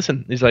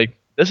 listen, he's like,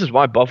 this is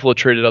why Buffalo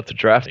traded up to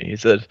draft me. He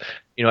said,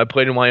 I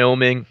played in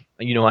Wyoming.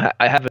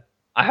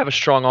 I have a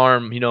strong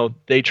arm.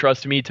 They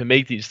trust me to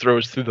make these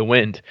throws through the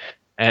wind,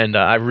 and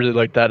I really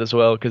like that as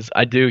well because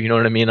I do. You know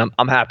what I mean?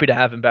 I'm happy to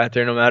have him back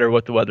there no matter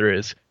what the weather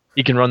is.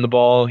 He can run the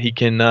ball. He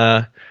can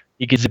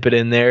zip it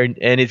in there,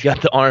 and he's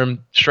got the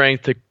arm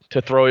strength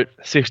to throw it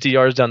 60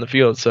 yards down the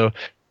field. So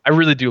I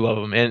really do love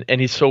him,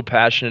 and he's so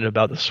passionate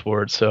about the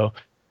sport. So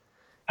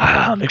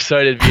I'm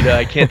excited, Vita.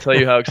 I can't tell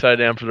you how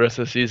excited I am for the rest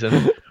of the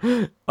season.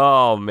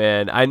 Oh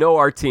man, I know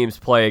our teams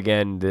play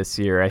again this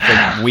year. I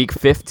think week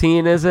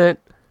 15 is it?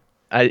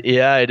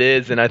 Yeah, it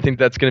is, and I think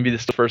that's going to be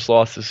the first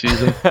loss this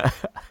season.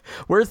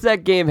 Where's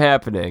that game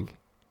happening?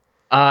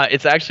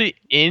 It's actually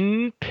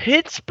in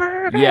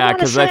Pittsburgh. Yeah,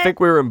 because I think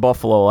we were in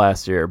Buffalo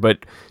last year.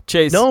 But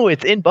Chase, no,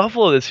 it's in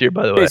Buffalo this year.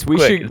 By the way,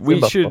 Chase,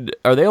 we should.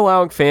 Are they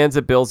allowing fans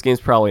at Bills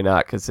games? Probably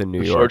not, because in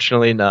New York.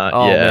 Unfortunately, not.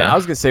 Oh yeah, man, I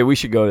was gonna say we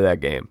should go to that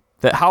game.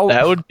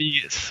 That would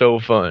be so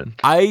fun.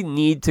 I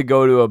need to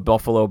go to a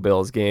Buffalo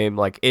Bills game.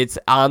 Like it's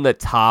on the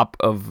top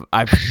of.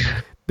 I've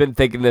been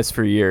thinking this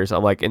for years.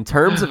 I'm like, in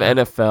terms of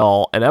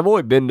NFL, and I've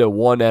only been to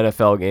one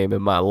NFL game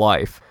in my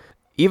life.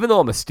 Even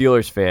though I'm a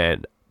Steelers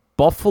fan,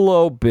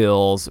 Buffalo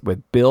Bills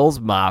with Bills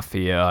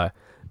Mafia.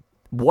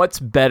 What's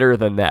better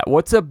than that?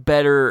 What's a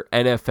better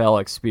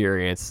NFL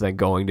experience than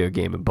going to a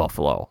game in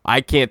Buffalo?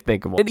 I can't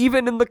think of one. And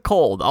even in the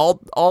cold,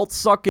 I'll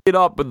suck it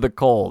up in the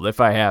cold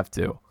if I have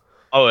to.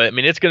 Oh, I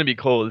mean, it's going to be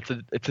cold.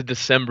 It's a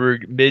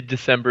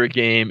mid-December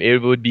game.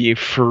 It would be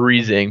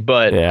freezing,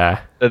 but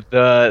yeah,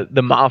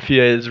 the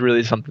Mafia is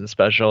really something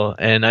special,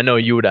 and I know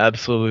you would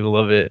absolutely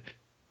love it.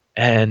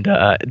 And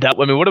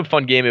what a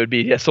fun game it would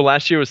be. Yeah. So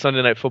last year was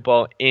Sunday Night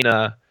Football in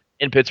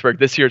Pittsburgh.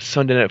 This year it's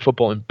Sunday Night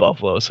Football in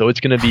Buffalo. So it's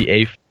going to be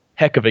a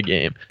heck of a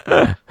game.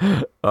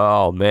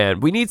 Oh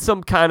man, we need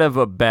some kind of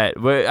a bet.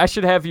 I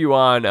should have you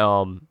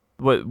on.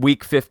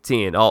 Week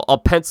 15.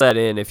 I'll pencil that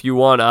in. If you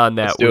want on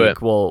that week,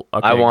 it. Well,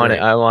 okay, I want it.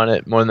 I want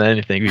it more than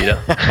anything,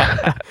 Vito.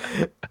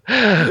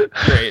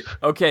 Great.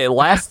 Okay,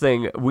 last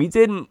thing. We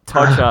didn't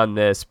touch on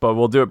this, but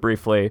we'll do it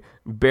briefly.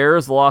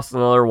 Bears lost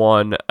another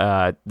one.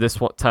 This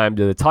one time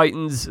to the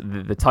Titans.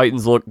 The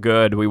Titans look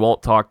good. We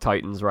won't talk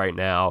Titans right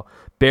now.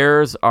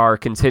 Bears are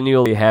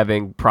continually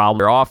having problems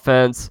with their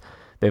offense.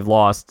 They've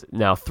lost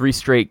now 3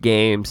 straight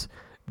games.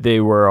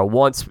 It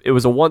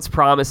was a once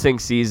promising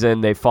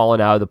season. They've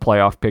fallen out of the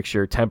playoff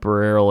picture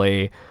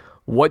temporarily.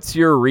 What's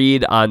your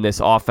read on this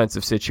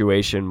offensive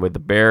situation with the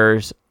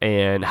Bears,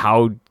 and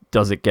how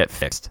does it get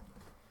fixed?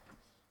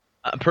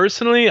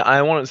 Personally,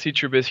 I want to see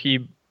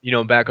Trubisky,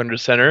 back under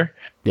center.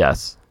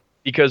 Yes.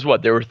 Because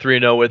they were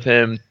 3-0 with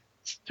him,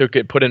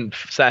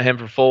 sat him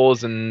for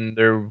Foles, and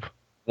they're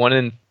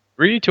 1-3,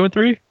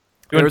 2-3.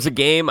 There was a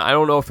game. I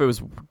don't know if it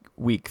was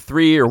week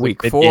 3 or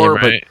week 4, game,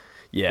 but. Right?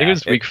 Yeah, I think it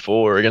was week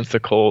 4 against the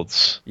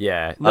Colts.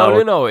 Yeah.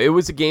 No. It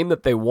was a game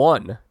that they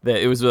won.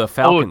 It was a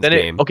Falcons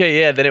game.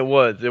 Then it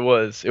was. It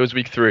was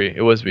week 3.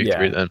 It was week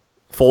 3 then.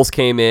 Foles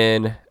came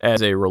in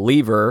as a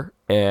reliever,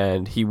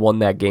 and he won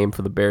that game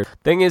for the Bears.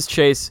 Thing is,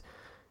 Chase,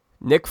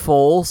 Nick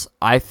Foles,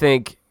 I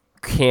think,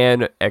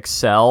 can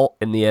excel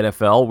in the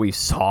NFL. We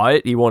saw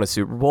it. He won a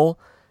Super Bowl.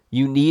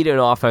 You need an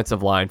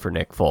offensive line for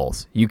Nick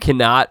Foles. You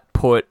cannot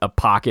put a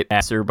pocket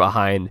passer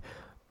behind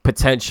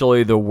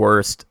potentially the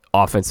worst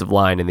offensive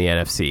line in the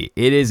NFC.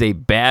 It is a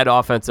bad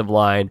offensive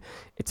line.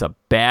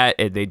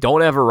 They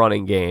don't have a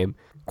running game.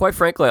 Quite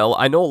frankly,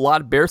 I know a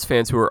lot of Bears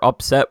fans who are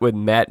upset with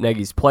Matt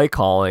Nagy's play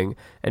calling,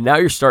 and now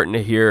you're starting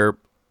to hear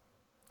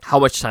how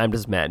much time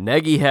does Matt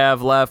Nagy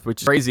have left,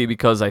 which is crazy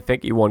because I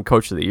think he won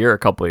Coach of the Year a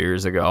couple of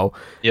years ago.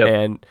 Yep.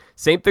 And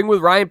same thing with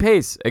Ryan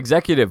Pace,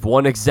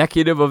 won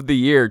Executive of the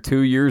Year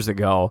 2 years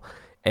ago,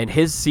 and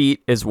his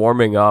seat is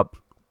warming up.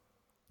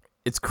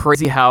 It's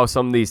crazy how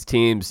some of these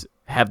teams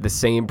have the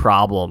same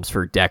problems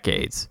for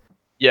decades.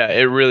 Yeah,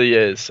 it really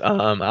is.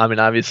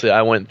 Obviously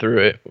I went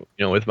through it,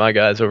 with my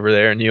guys over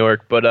there in New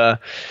York,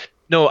 but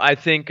no, I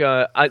think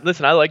I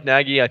like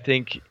Nagy. I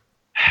think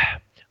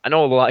I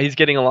know a lot. He's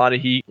getting a lot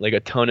of heat, like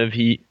a ton of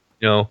heat,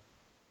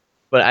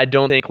 but I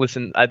don't think.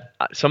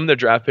 Some of their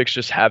draft picks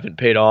just haven't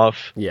paid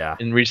off. Yeah.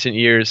 In recent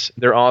years,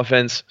 their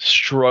offense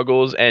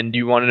struggles, and do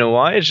you want to know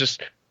why? It's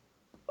just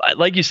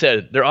like you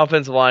said, their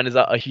offensive line is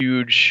a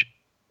huge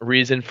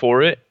reason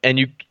for it, and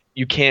you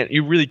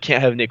really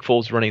can't have Nick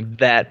Foles running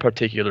that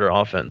particular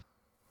offense.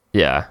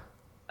 Yeah.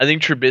 I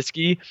think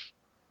Trubisky,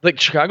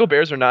 Chicago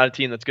Bears are not a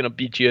team that's going to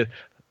beat you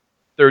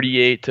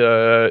 38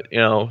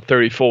 to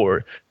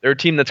 34. They're a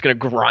team that's going to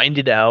grind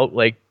it out,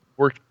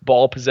 work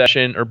ball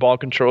possession or ball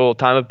control,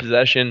 time of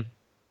possession.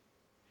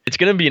 it's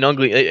going to be an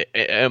ugly.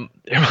 There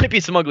might be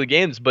some ugly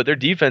games, but their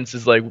defense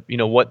is like,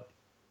 what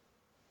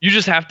you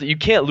just have to. You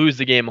can't lose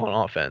the game on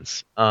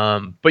offense.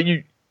 But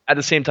you at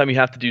the same time you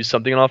have to do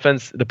something on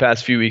offense. The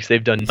past few weeks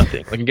they've done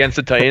nothing. Like against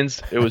the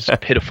Titans, it was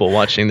pitiful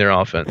watching their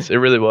offense. It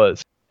really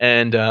was.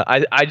 And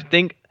I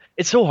think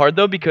it's so hard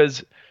though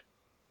because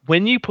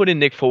when you put in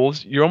Nick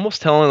Foles, you're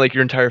almost telling like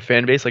your entire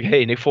fan base, like,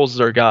 "Hey, Nick Foles is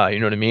our guy." You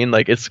know what I mean?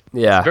 Like it's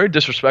very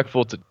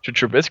disrespectful to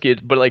Trubisky.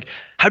 But like,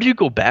 how do you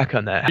go back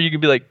on that? How do you can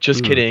be like,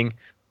 "Just kidding,"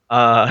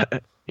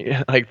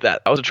 like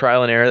that was a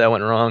trial and error that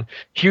went wrong.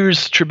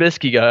 Here's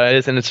Trubisky,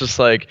 guys, and it's just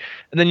like,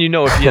 and then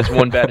if he has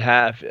one bad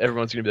half,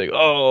 everyone's gonna be like,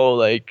 "Oh,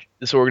 like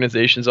this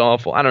organization's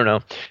awful." I don't know,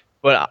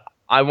 but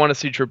I want to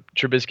see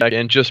Trubisky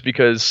again just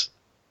because.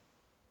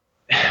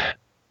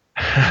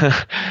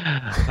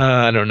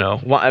 I don't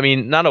know. I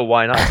mean, not a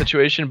why not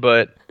situation,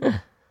 but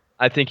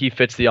I think he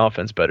fits the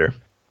offense better.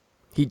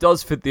 He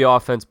does fit the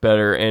offense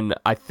better, and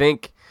I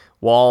think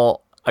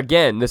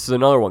again, this is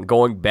another one.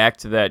 Going back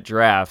to that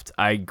draft,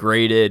 I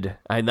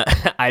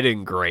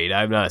didn't grade.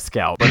 I'm not a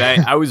scout, but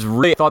I was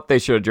really thought they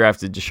should have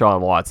drafted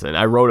Deshaun Watson.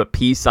 I wrote a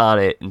piece on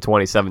it in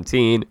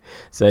 2017.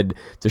 Said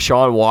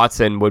Deshaun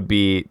Watson would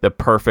be the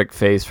perfect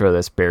face for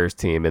this Bears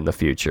team in the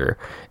future,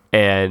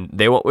 and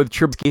they went with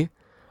Trubisky.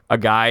 A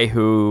guy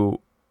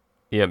who,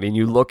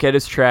 you look at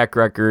his track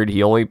record,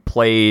 he only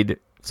played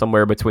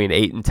somewhere between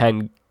 8 and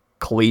 10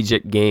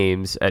 collegiate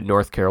games at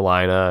North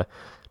Carolina.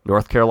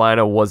 North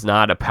Carolina was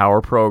not a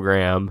power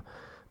program,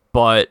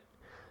 but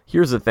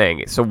here's the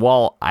thing. So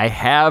while I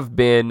have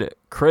been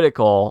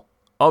critical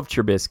of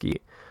Trubisky,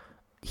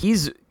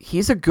 he's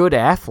a good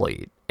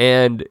athlete,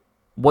 and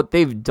what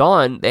they've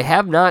done, they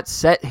have not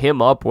set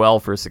him up well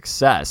for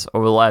success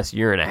over the last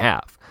year and a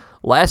half.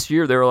 Last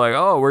year, they were like,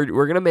 "Oh, we're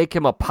going to make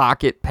him a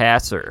pocket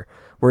passer.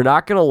 We're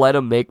not going to let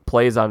him make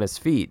plays on his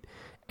feet."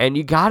 And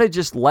you got to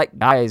just let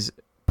guys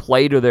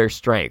play to their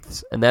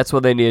strengths, and that's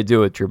what they need to do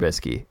with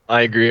Trubisky.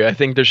 I agree. I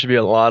think there should be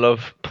a lot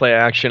of play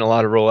action, a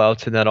lot of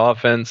rollouts in that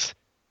offense,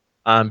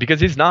 because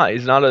he's not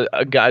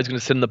a guy who's going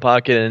to sit in the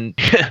pocket and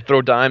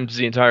throw dimes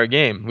the entire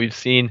game. We've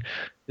seen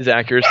his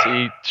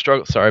accuracy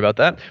struggle. Sorry about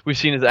that. We've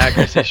seen his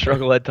accuracy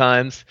struggle at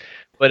times,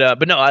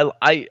 but no,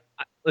 I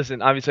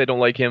listen. Obviously, I don't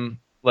like him.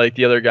 Like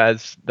the other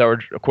guys that were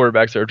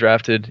quarterbacks that were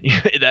drafted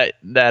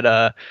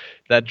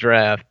that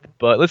draft.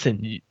 But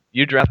listen,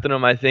 you drafted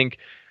him. I think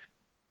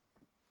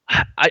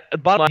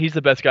bottom line, he's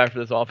the best guy for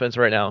this offense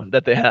right now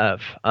that they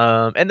have.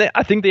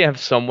 I think they have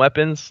some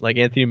weapons. Like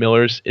Anthony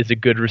Miller's is a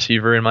good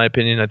receiver in my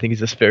opinion. I think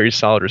he's a very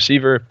solid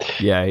receiver.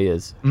 Yeah, he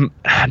is.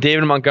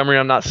 David Montgomery,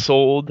 I'm not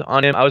sold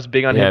on him. I was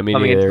big on him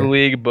coming into the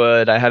league,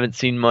 but I haven't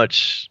seen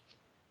much.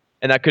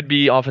 And that could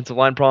be offensive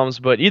line problems.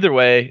 But either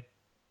way,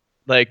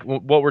 like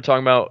what we're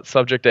talking about,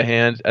 subject at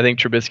hand, I think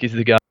Trubisky's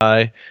the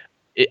guy.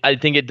 I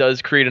think it does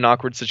create an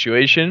awkward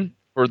situation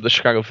for the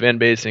Chicago fan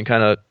base and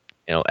kind of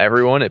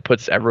everyone. It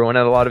puts everyone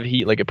at a lot of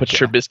heat. Like it puts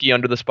Trubisky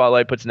under the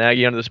spotlight, puts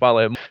Nagy under the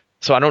spotlight.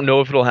 So I don't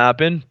know if it'll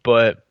happen,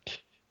 but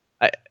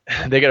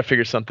they got to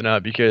figure something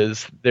out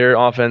because their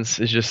offense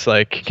is just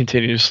like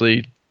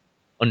continuously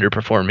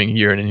underperforming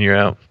year in and year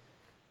out.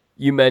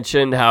 You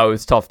mentioned how it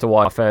was tough to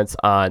watch offense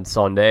on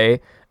Sunday.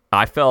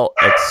 I felt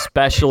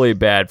especially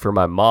bad for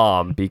my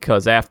mom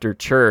because after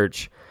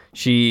church,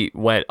 she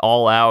went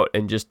all out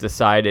and just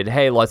decided,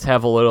 hey, let's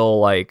have a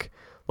little,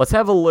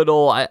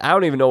 I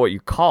don't even know what you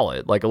call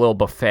it, like a little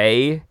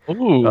buffet.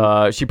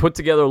 Ooh. She put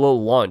together a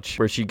little lunch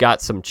where she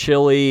got some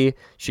chili,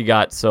 she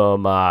got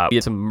some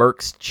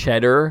Merck's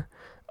cheddar,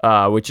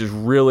 which is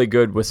really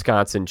good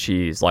Wisconsin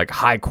cheese, like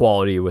high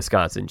quality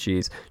Wisconsin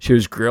cheese. She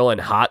was grilling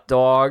hot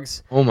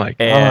dogs. Oh my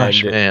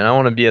gosh, man. I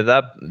want to be at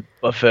that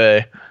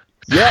buffet.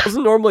 Yeah, I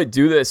doesn't normally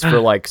do this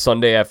for like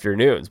Sunday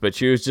afternoons, but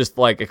she was just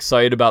like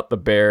excited about the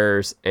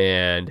Bears,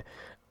 and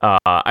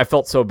I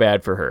felt so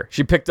bad for her.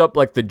 She picked up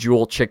like the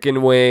Jewel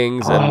chicken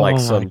wings and like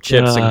some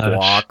chips and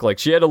guac. Like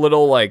she had a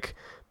little like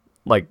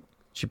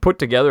she put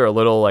together a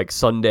little like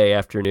Sunday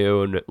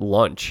afternoon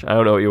lunch. I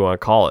don't know what you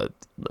want to call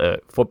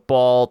it.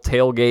 Football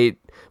tailgate.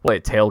 Well,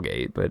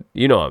 tailgate, but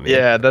you know what I mean.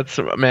 Yeah, that's,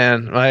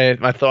 man,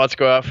 my thoughts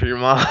go out for your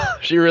mom.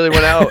 She really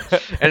went out,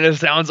 and it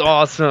sounds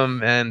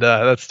awesome, and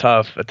that's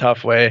tough. A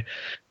tough way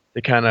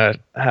to kind of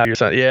have your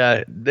son.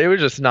 Yeah, they were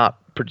just not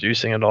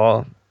producing at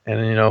all,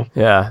 and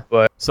Yeah.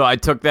 But so I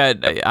took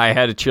that. I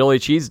had a chili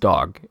cheese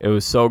dog. It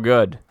was so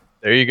good.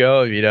 There you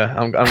go, Vita.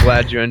 I'm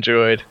glad you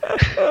enjoyed.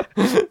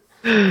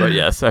 But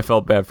yes, I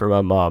felt bad for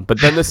my mom.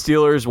 But then the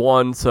Steelers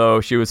won, so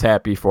she was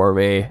happy for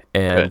me,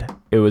 and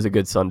It was a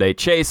good Sunday.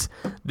 Chase,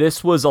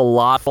 this was a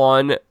lot of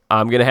fun.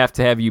 I'm going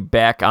to have you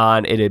back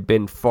on. It had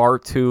been far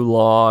too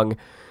long.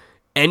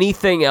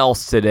 Anything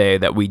else today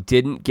that we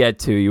didn't get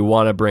to you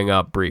want to bring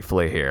up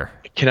briefly here?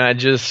 Can I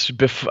just,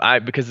 because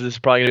this is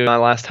probably going to be my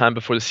last time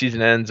before the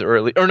season ends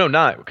early, or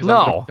not, because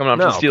I'm coming up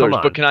to the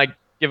Steelers, but can I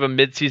give a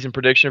mid-season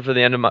prediction for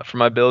the end of for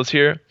my Bills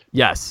here?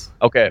 Yes.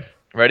 Okay.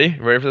 Ready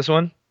for this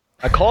one?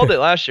 I called it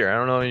last year. I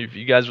don't know if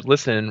you guys were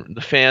listening,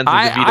 the fans of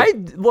the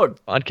Vita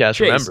look, podcast,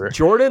 Chase, remember.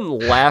 Jordan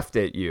laughed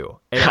at you,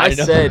 and I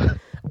said,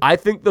 I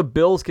think the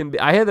Bills can be.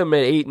 I had them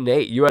at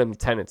 8-8. You had them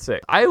 10-6.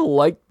 I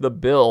liked the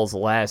Bills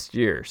last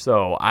year,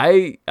 so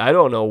I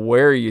don't know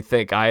where you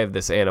think I have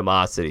this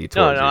animosity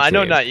towards. No, I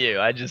know not you.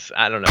 I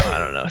don't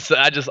know. So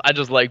I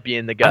just like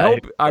being the guy.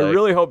 I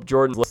really hope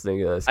Jordan's listening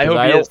to this. I hope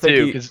he is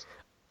too, because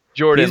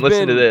Jordan,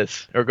 listen to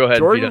this. Or go ahead.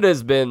 Jordan Vita.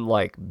 has been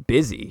like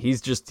busy. He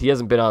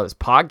hasn't been on this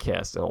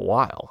podcast in a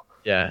while.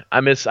 Yeah, I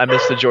miss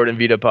the Jordan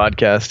Vita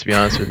podcast, to be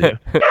honest with you.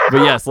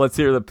 But yes, let's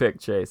hear the pick,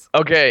 Chase.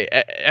 Okay,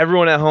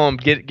 everyone at home,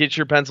 get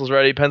your pencils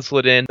ready, pencil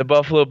it in. The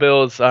Buffalo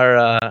Bills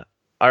are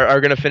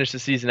going to finish the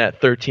season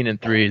at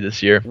 13-3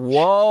 this year.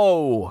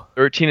 Whoa,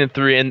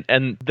 13-3,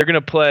 and they're going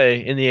to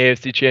play in the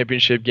AFC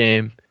Championship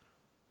game.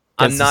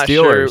 I'm not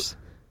sure.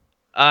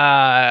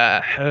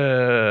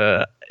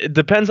 It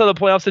depends how the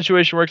playoff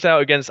situation works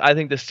out against, I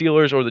think, the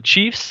Steelers or the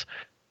Chiefs.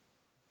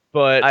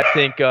 But I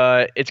think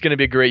it's going to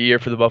be a great year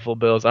for the Buffalo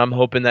Bills. I'm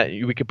hoping that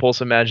we could pull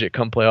some magic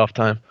come playoff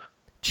time.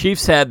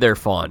 Chiefs had their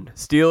fun.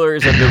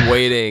 Steelers have been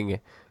waiting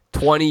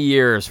 20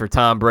 years for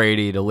Tom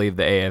Brady to leave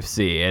the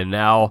AFC, and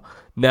now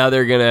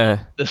they're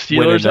gonna. The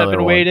Steelers have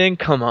been waiting.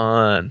 Come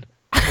on,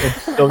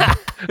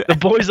 the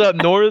boys up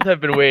north have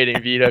been waiting.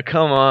 Vita,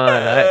 come on.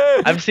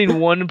 I've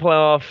seen one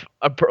playoff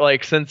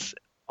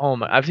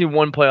I've seen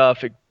one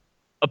playoff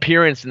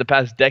appearance in the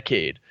past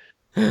decade.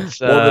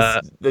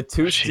 The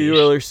two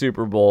Steelers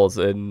Super Bowls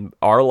in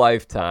our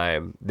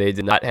lifetime, they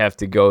did not have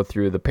to go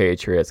through the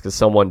Patriots because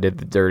someone did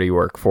the dirty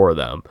work for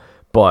them.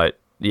 But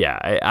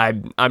yeah,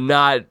 I'm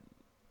not.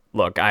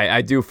 Look,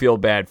 I do feel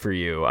bad for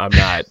you. I'm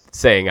not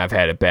saying I've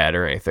had it bad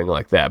or anything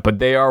like that. But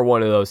they are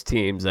one of those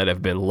teams that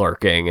have been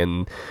lurking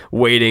and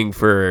waiting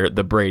for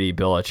the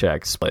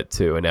Brady-Belichick split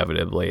to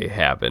inevitably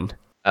happen.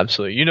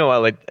 Absolutely.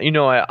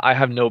 I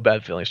have no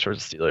bad feelings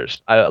towards the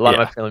Steelers. A lot of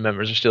my family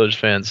members are Steelers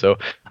fans, so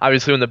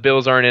obviously when the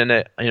Bills aren't in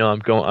it,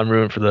 I'm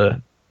rooting for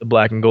the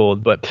black and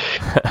gold. But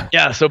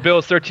yeah, so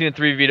Bills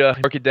 13-3, Vita.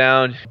 Work it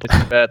down, put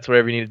some bets,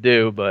 whatever you need to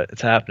do, but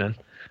it's happening.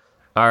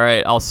 All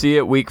right, I'll see you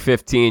at Week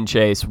 15,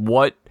 Chase.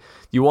 What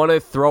you want to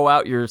throw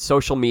out your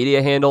social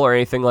media handle or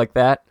anything like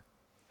that?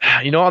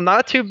 I'm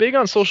not too big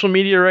on social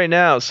media right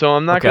now, so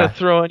I'm not going to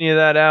throw any of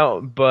that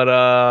out,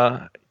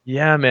 but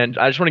yeah, man,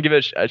 I just want to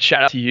give a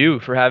shout out to you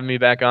for having me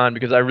back on,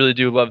 because I really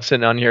do love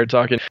sitting on here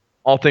talking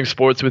all things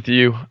sports with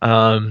you.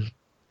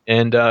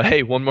 And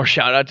hey, one more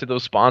shout out to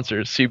those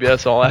sponsors,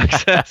 CBS All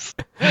Access.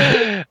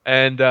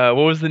 And what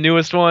was the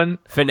newest one?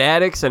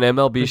 Fanatics and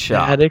MLB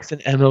Shop. Fanatics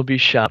and MLB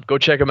Shop. Go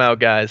check them out,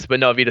 guys. But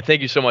no, Vita,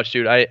 thank you so much,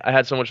 dude. I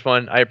had so much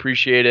fun. I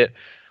appreciate it.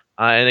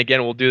 And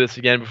again, we'll do this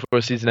again before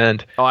the season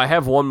end. Oh, I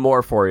have one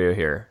more for you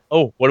here.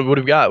 Oh, what do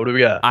we got? What do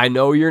we got? I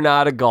know you're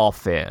not a golf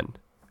fan.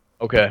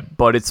 Okay.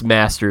 But it's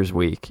Masters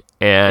Week.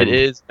 And it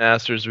is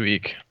Masters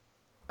Week.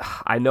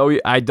 I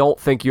don't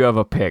think you have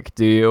a pick,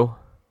 do you?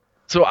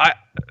 So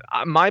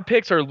my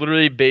picks are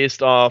literally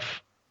based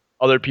off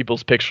other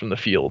people's picks from the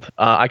field.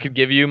 I could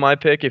give you my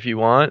pick if you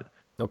want.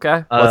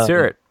 Okay, let's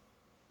hear it.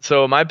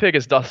 So my pick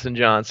is Dustin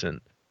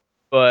Johnson,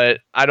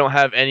 but I don't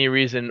have any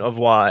reason of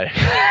why,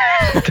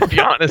 to be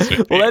honest with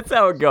you. Well, that's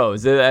how it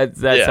goes.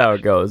 That's how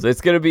it goes.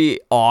 It's going to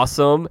be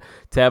awesome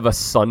to have a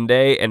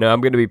Sunday, and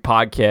I'm going to be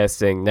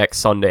podcasting next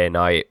Sunday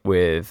night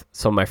with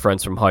some of my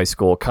friends from high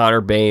school,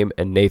 Connor Boehm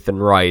and Nathan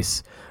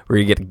Rice. We're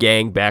going to get the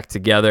gang back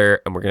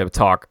together, and we're going to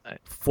talk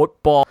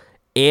football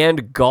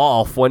and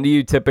golf. When do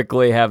you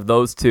typically have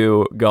those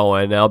two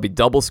going? I'll be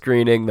double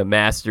screening the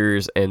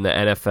Masters and the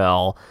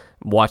NFL,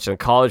 watching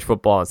college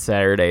football on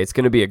Saturday. It's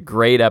going to be a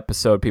great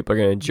episode. People are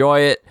going to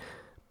enjoy it,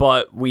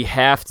 but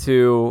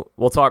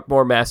we'll talk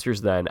more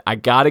Masters then. I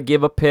got to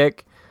give a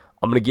pick.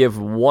 I'm going to give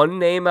one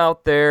name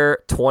out there,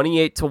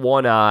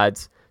 28-1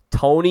 odds,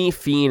 Tony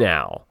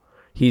Finau.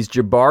 He's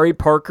Jabari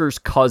Parker's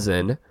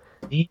cousin.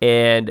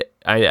 And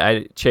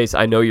Chase,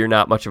 I know you're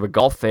not much of a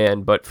golf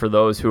fan, but for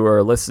those who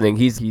are listening,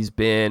 he's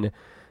been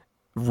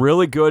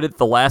really good at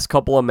the last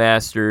couple of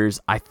Masters.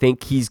 I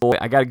think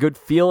I got a good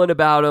feeling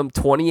about him.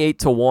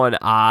 28-1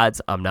 odds.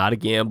 I'm not a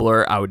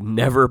gambler. I would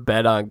never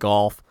bet on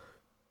golf,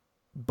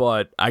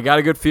 but I got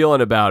a good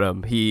feeling about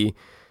him. He's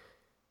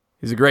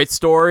a great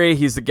story.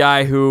 He's the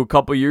guy who a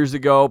couple years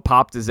ago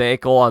popped his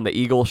ankle on the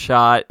eagle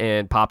shot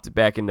and popped it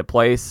back into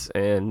place,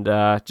 and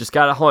just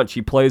got a hunch.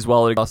 He plays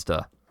well at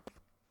Augusta.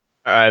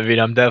 All right,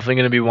 Vita, I'm definitely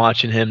going to be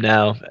watching him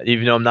now,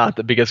 even though I'm not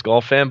the biggest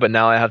golf fan, but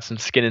now I have some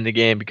skin in the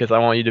game because I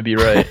want you to be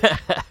right.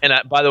 And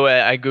by the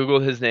way, I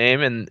Googled his name,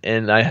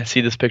 and I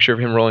see this picture of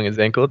him rolling his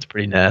ankle. It's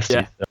pretty nasty.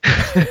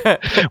 Yeah.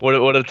 So.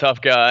 What a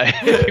tough guy.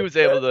 He was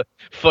able to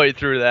fight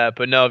through that.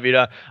 But no,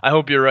 Vita, I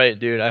hope you're right,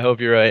 dude. I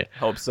hope you're right.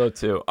 Hope so,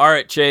 too. All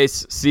right,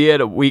 Chase, see you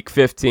at Week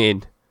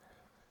 15.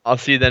 I'll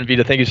see you then,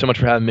 Vita. Thank you so much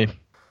for having me.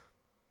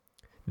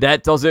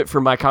 that does it for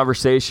my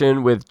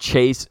conversation with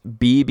Chase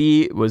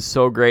Beebe. It was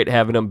so great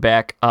having him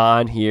back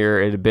on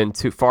here. It had been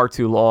far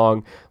too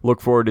long.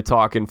 Look forward to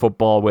talking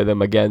football with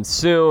him again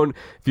soon.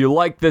 If you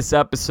like this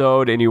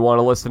episode and you want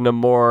to listen to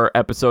more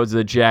episodes of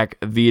the Jack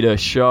Vita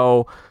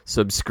Show,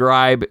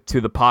 subscribe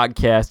to the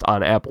podcast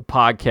on Apple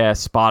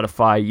Podcasts,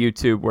 Spotify,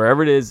 YouTube,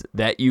 wherever it is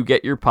that you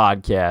get your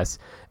podcasts,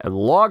 and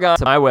log on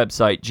to my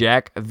website,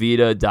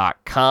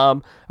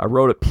 jackvita.com. I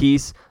wrote a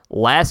piece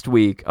last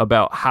week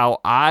about how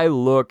I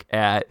look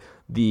at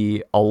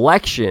the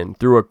election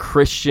through a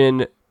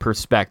Christian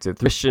perspective,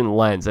 Christian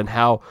lens, and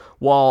how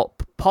while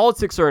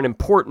politics are an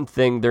important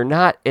thing, they're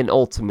not an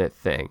ultimate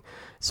thing.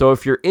 So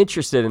if you're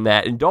interested in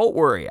that, and don't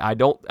worry, I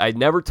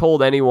never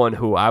told anyone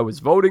who I was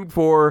voting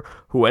for,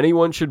 who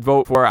anyone should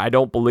vote for. I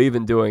don't believe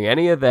in doing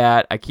any of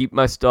that. I keep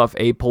my stuff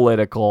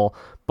apolitical,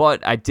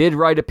 but I did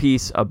write a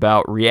piece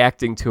about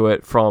reacting to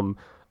it from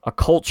a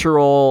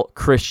cultural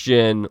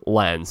Christian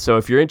lens. So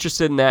if you're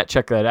interested in that,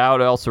 check that out.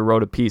 I also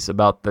wrote a piece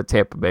about the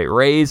Tampa Bay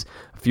Rays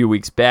a few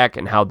weeks back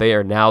and how they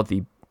are now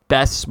the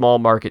best small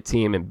market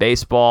team in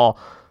baseball.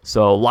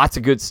 So lots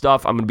of good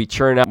stuff. I'm going to be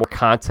churning out more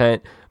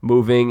content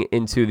moving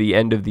into the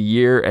end of the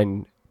year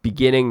and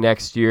beginning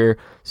next year.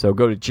 So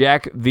go to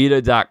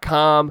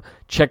jackvita.com.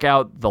 Check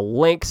out the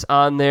links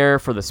on there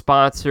for the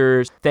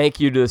sponsors. Thank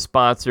you to the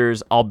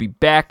sponsors. I'll be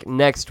back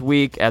next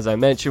week, as I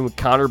mentioned, with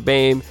Connor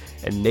Bame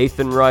and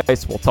Nathan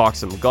Rice. We'll talk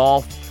some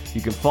golf.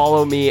 You can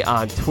follow me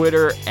on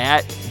Twitter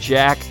at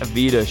Jack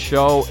Vita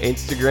Show,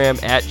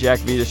 Instagram at Jack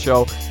Vita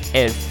Show,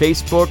 and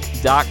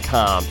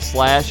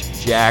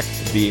Facebook.com/Jack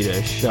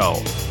Vita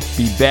Show.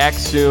 Be back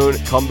soon.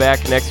 Come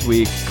back next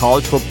week.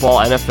 College football,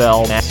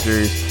 NFL,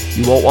 Masters.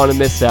 You won't want to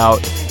miss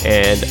out.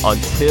 And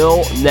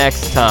until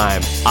next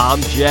time,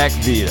 I'm Jack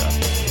Vita.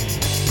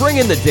 Bring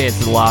in the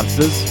dancing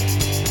lobsters.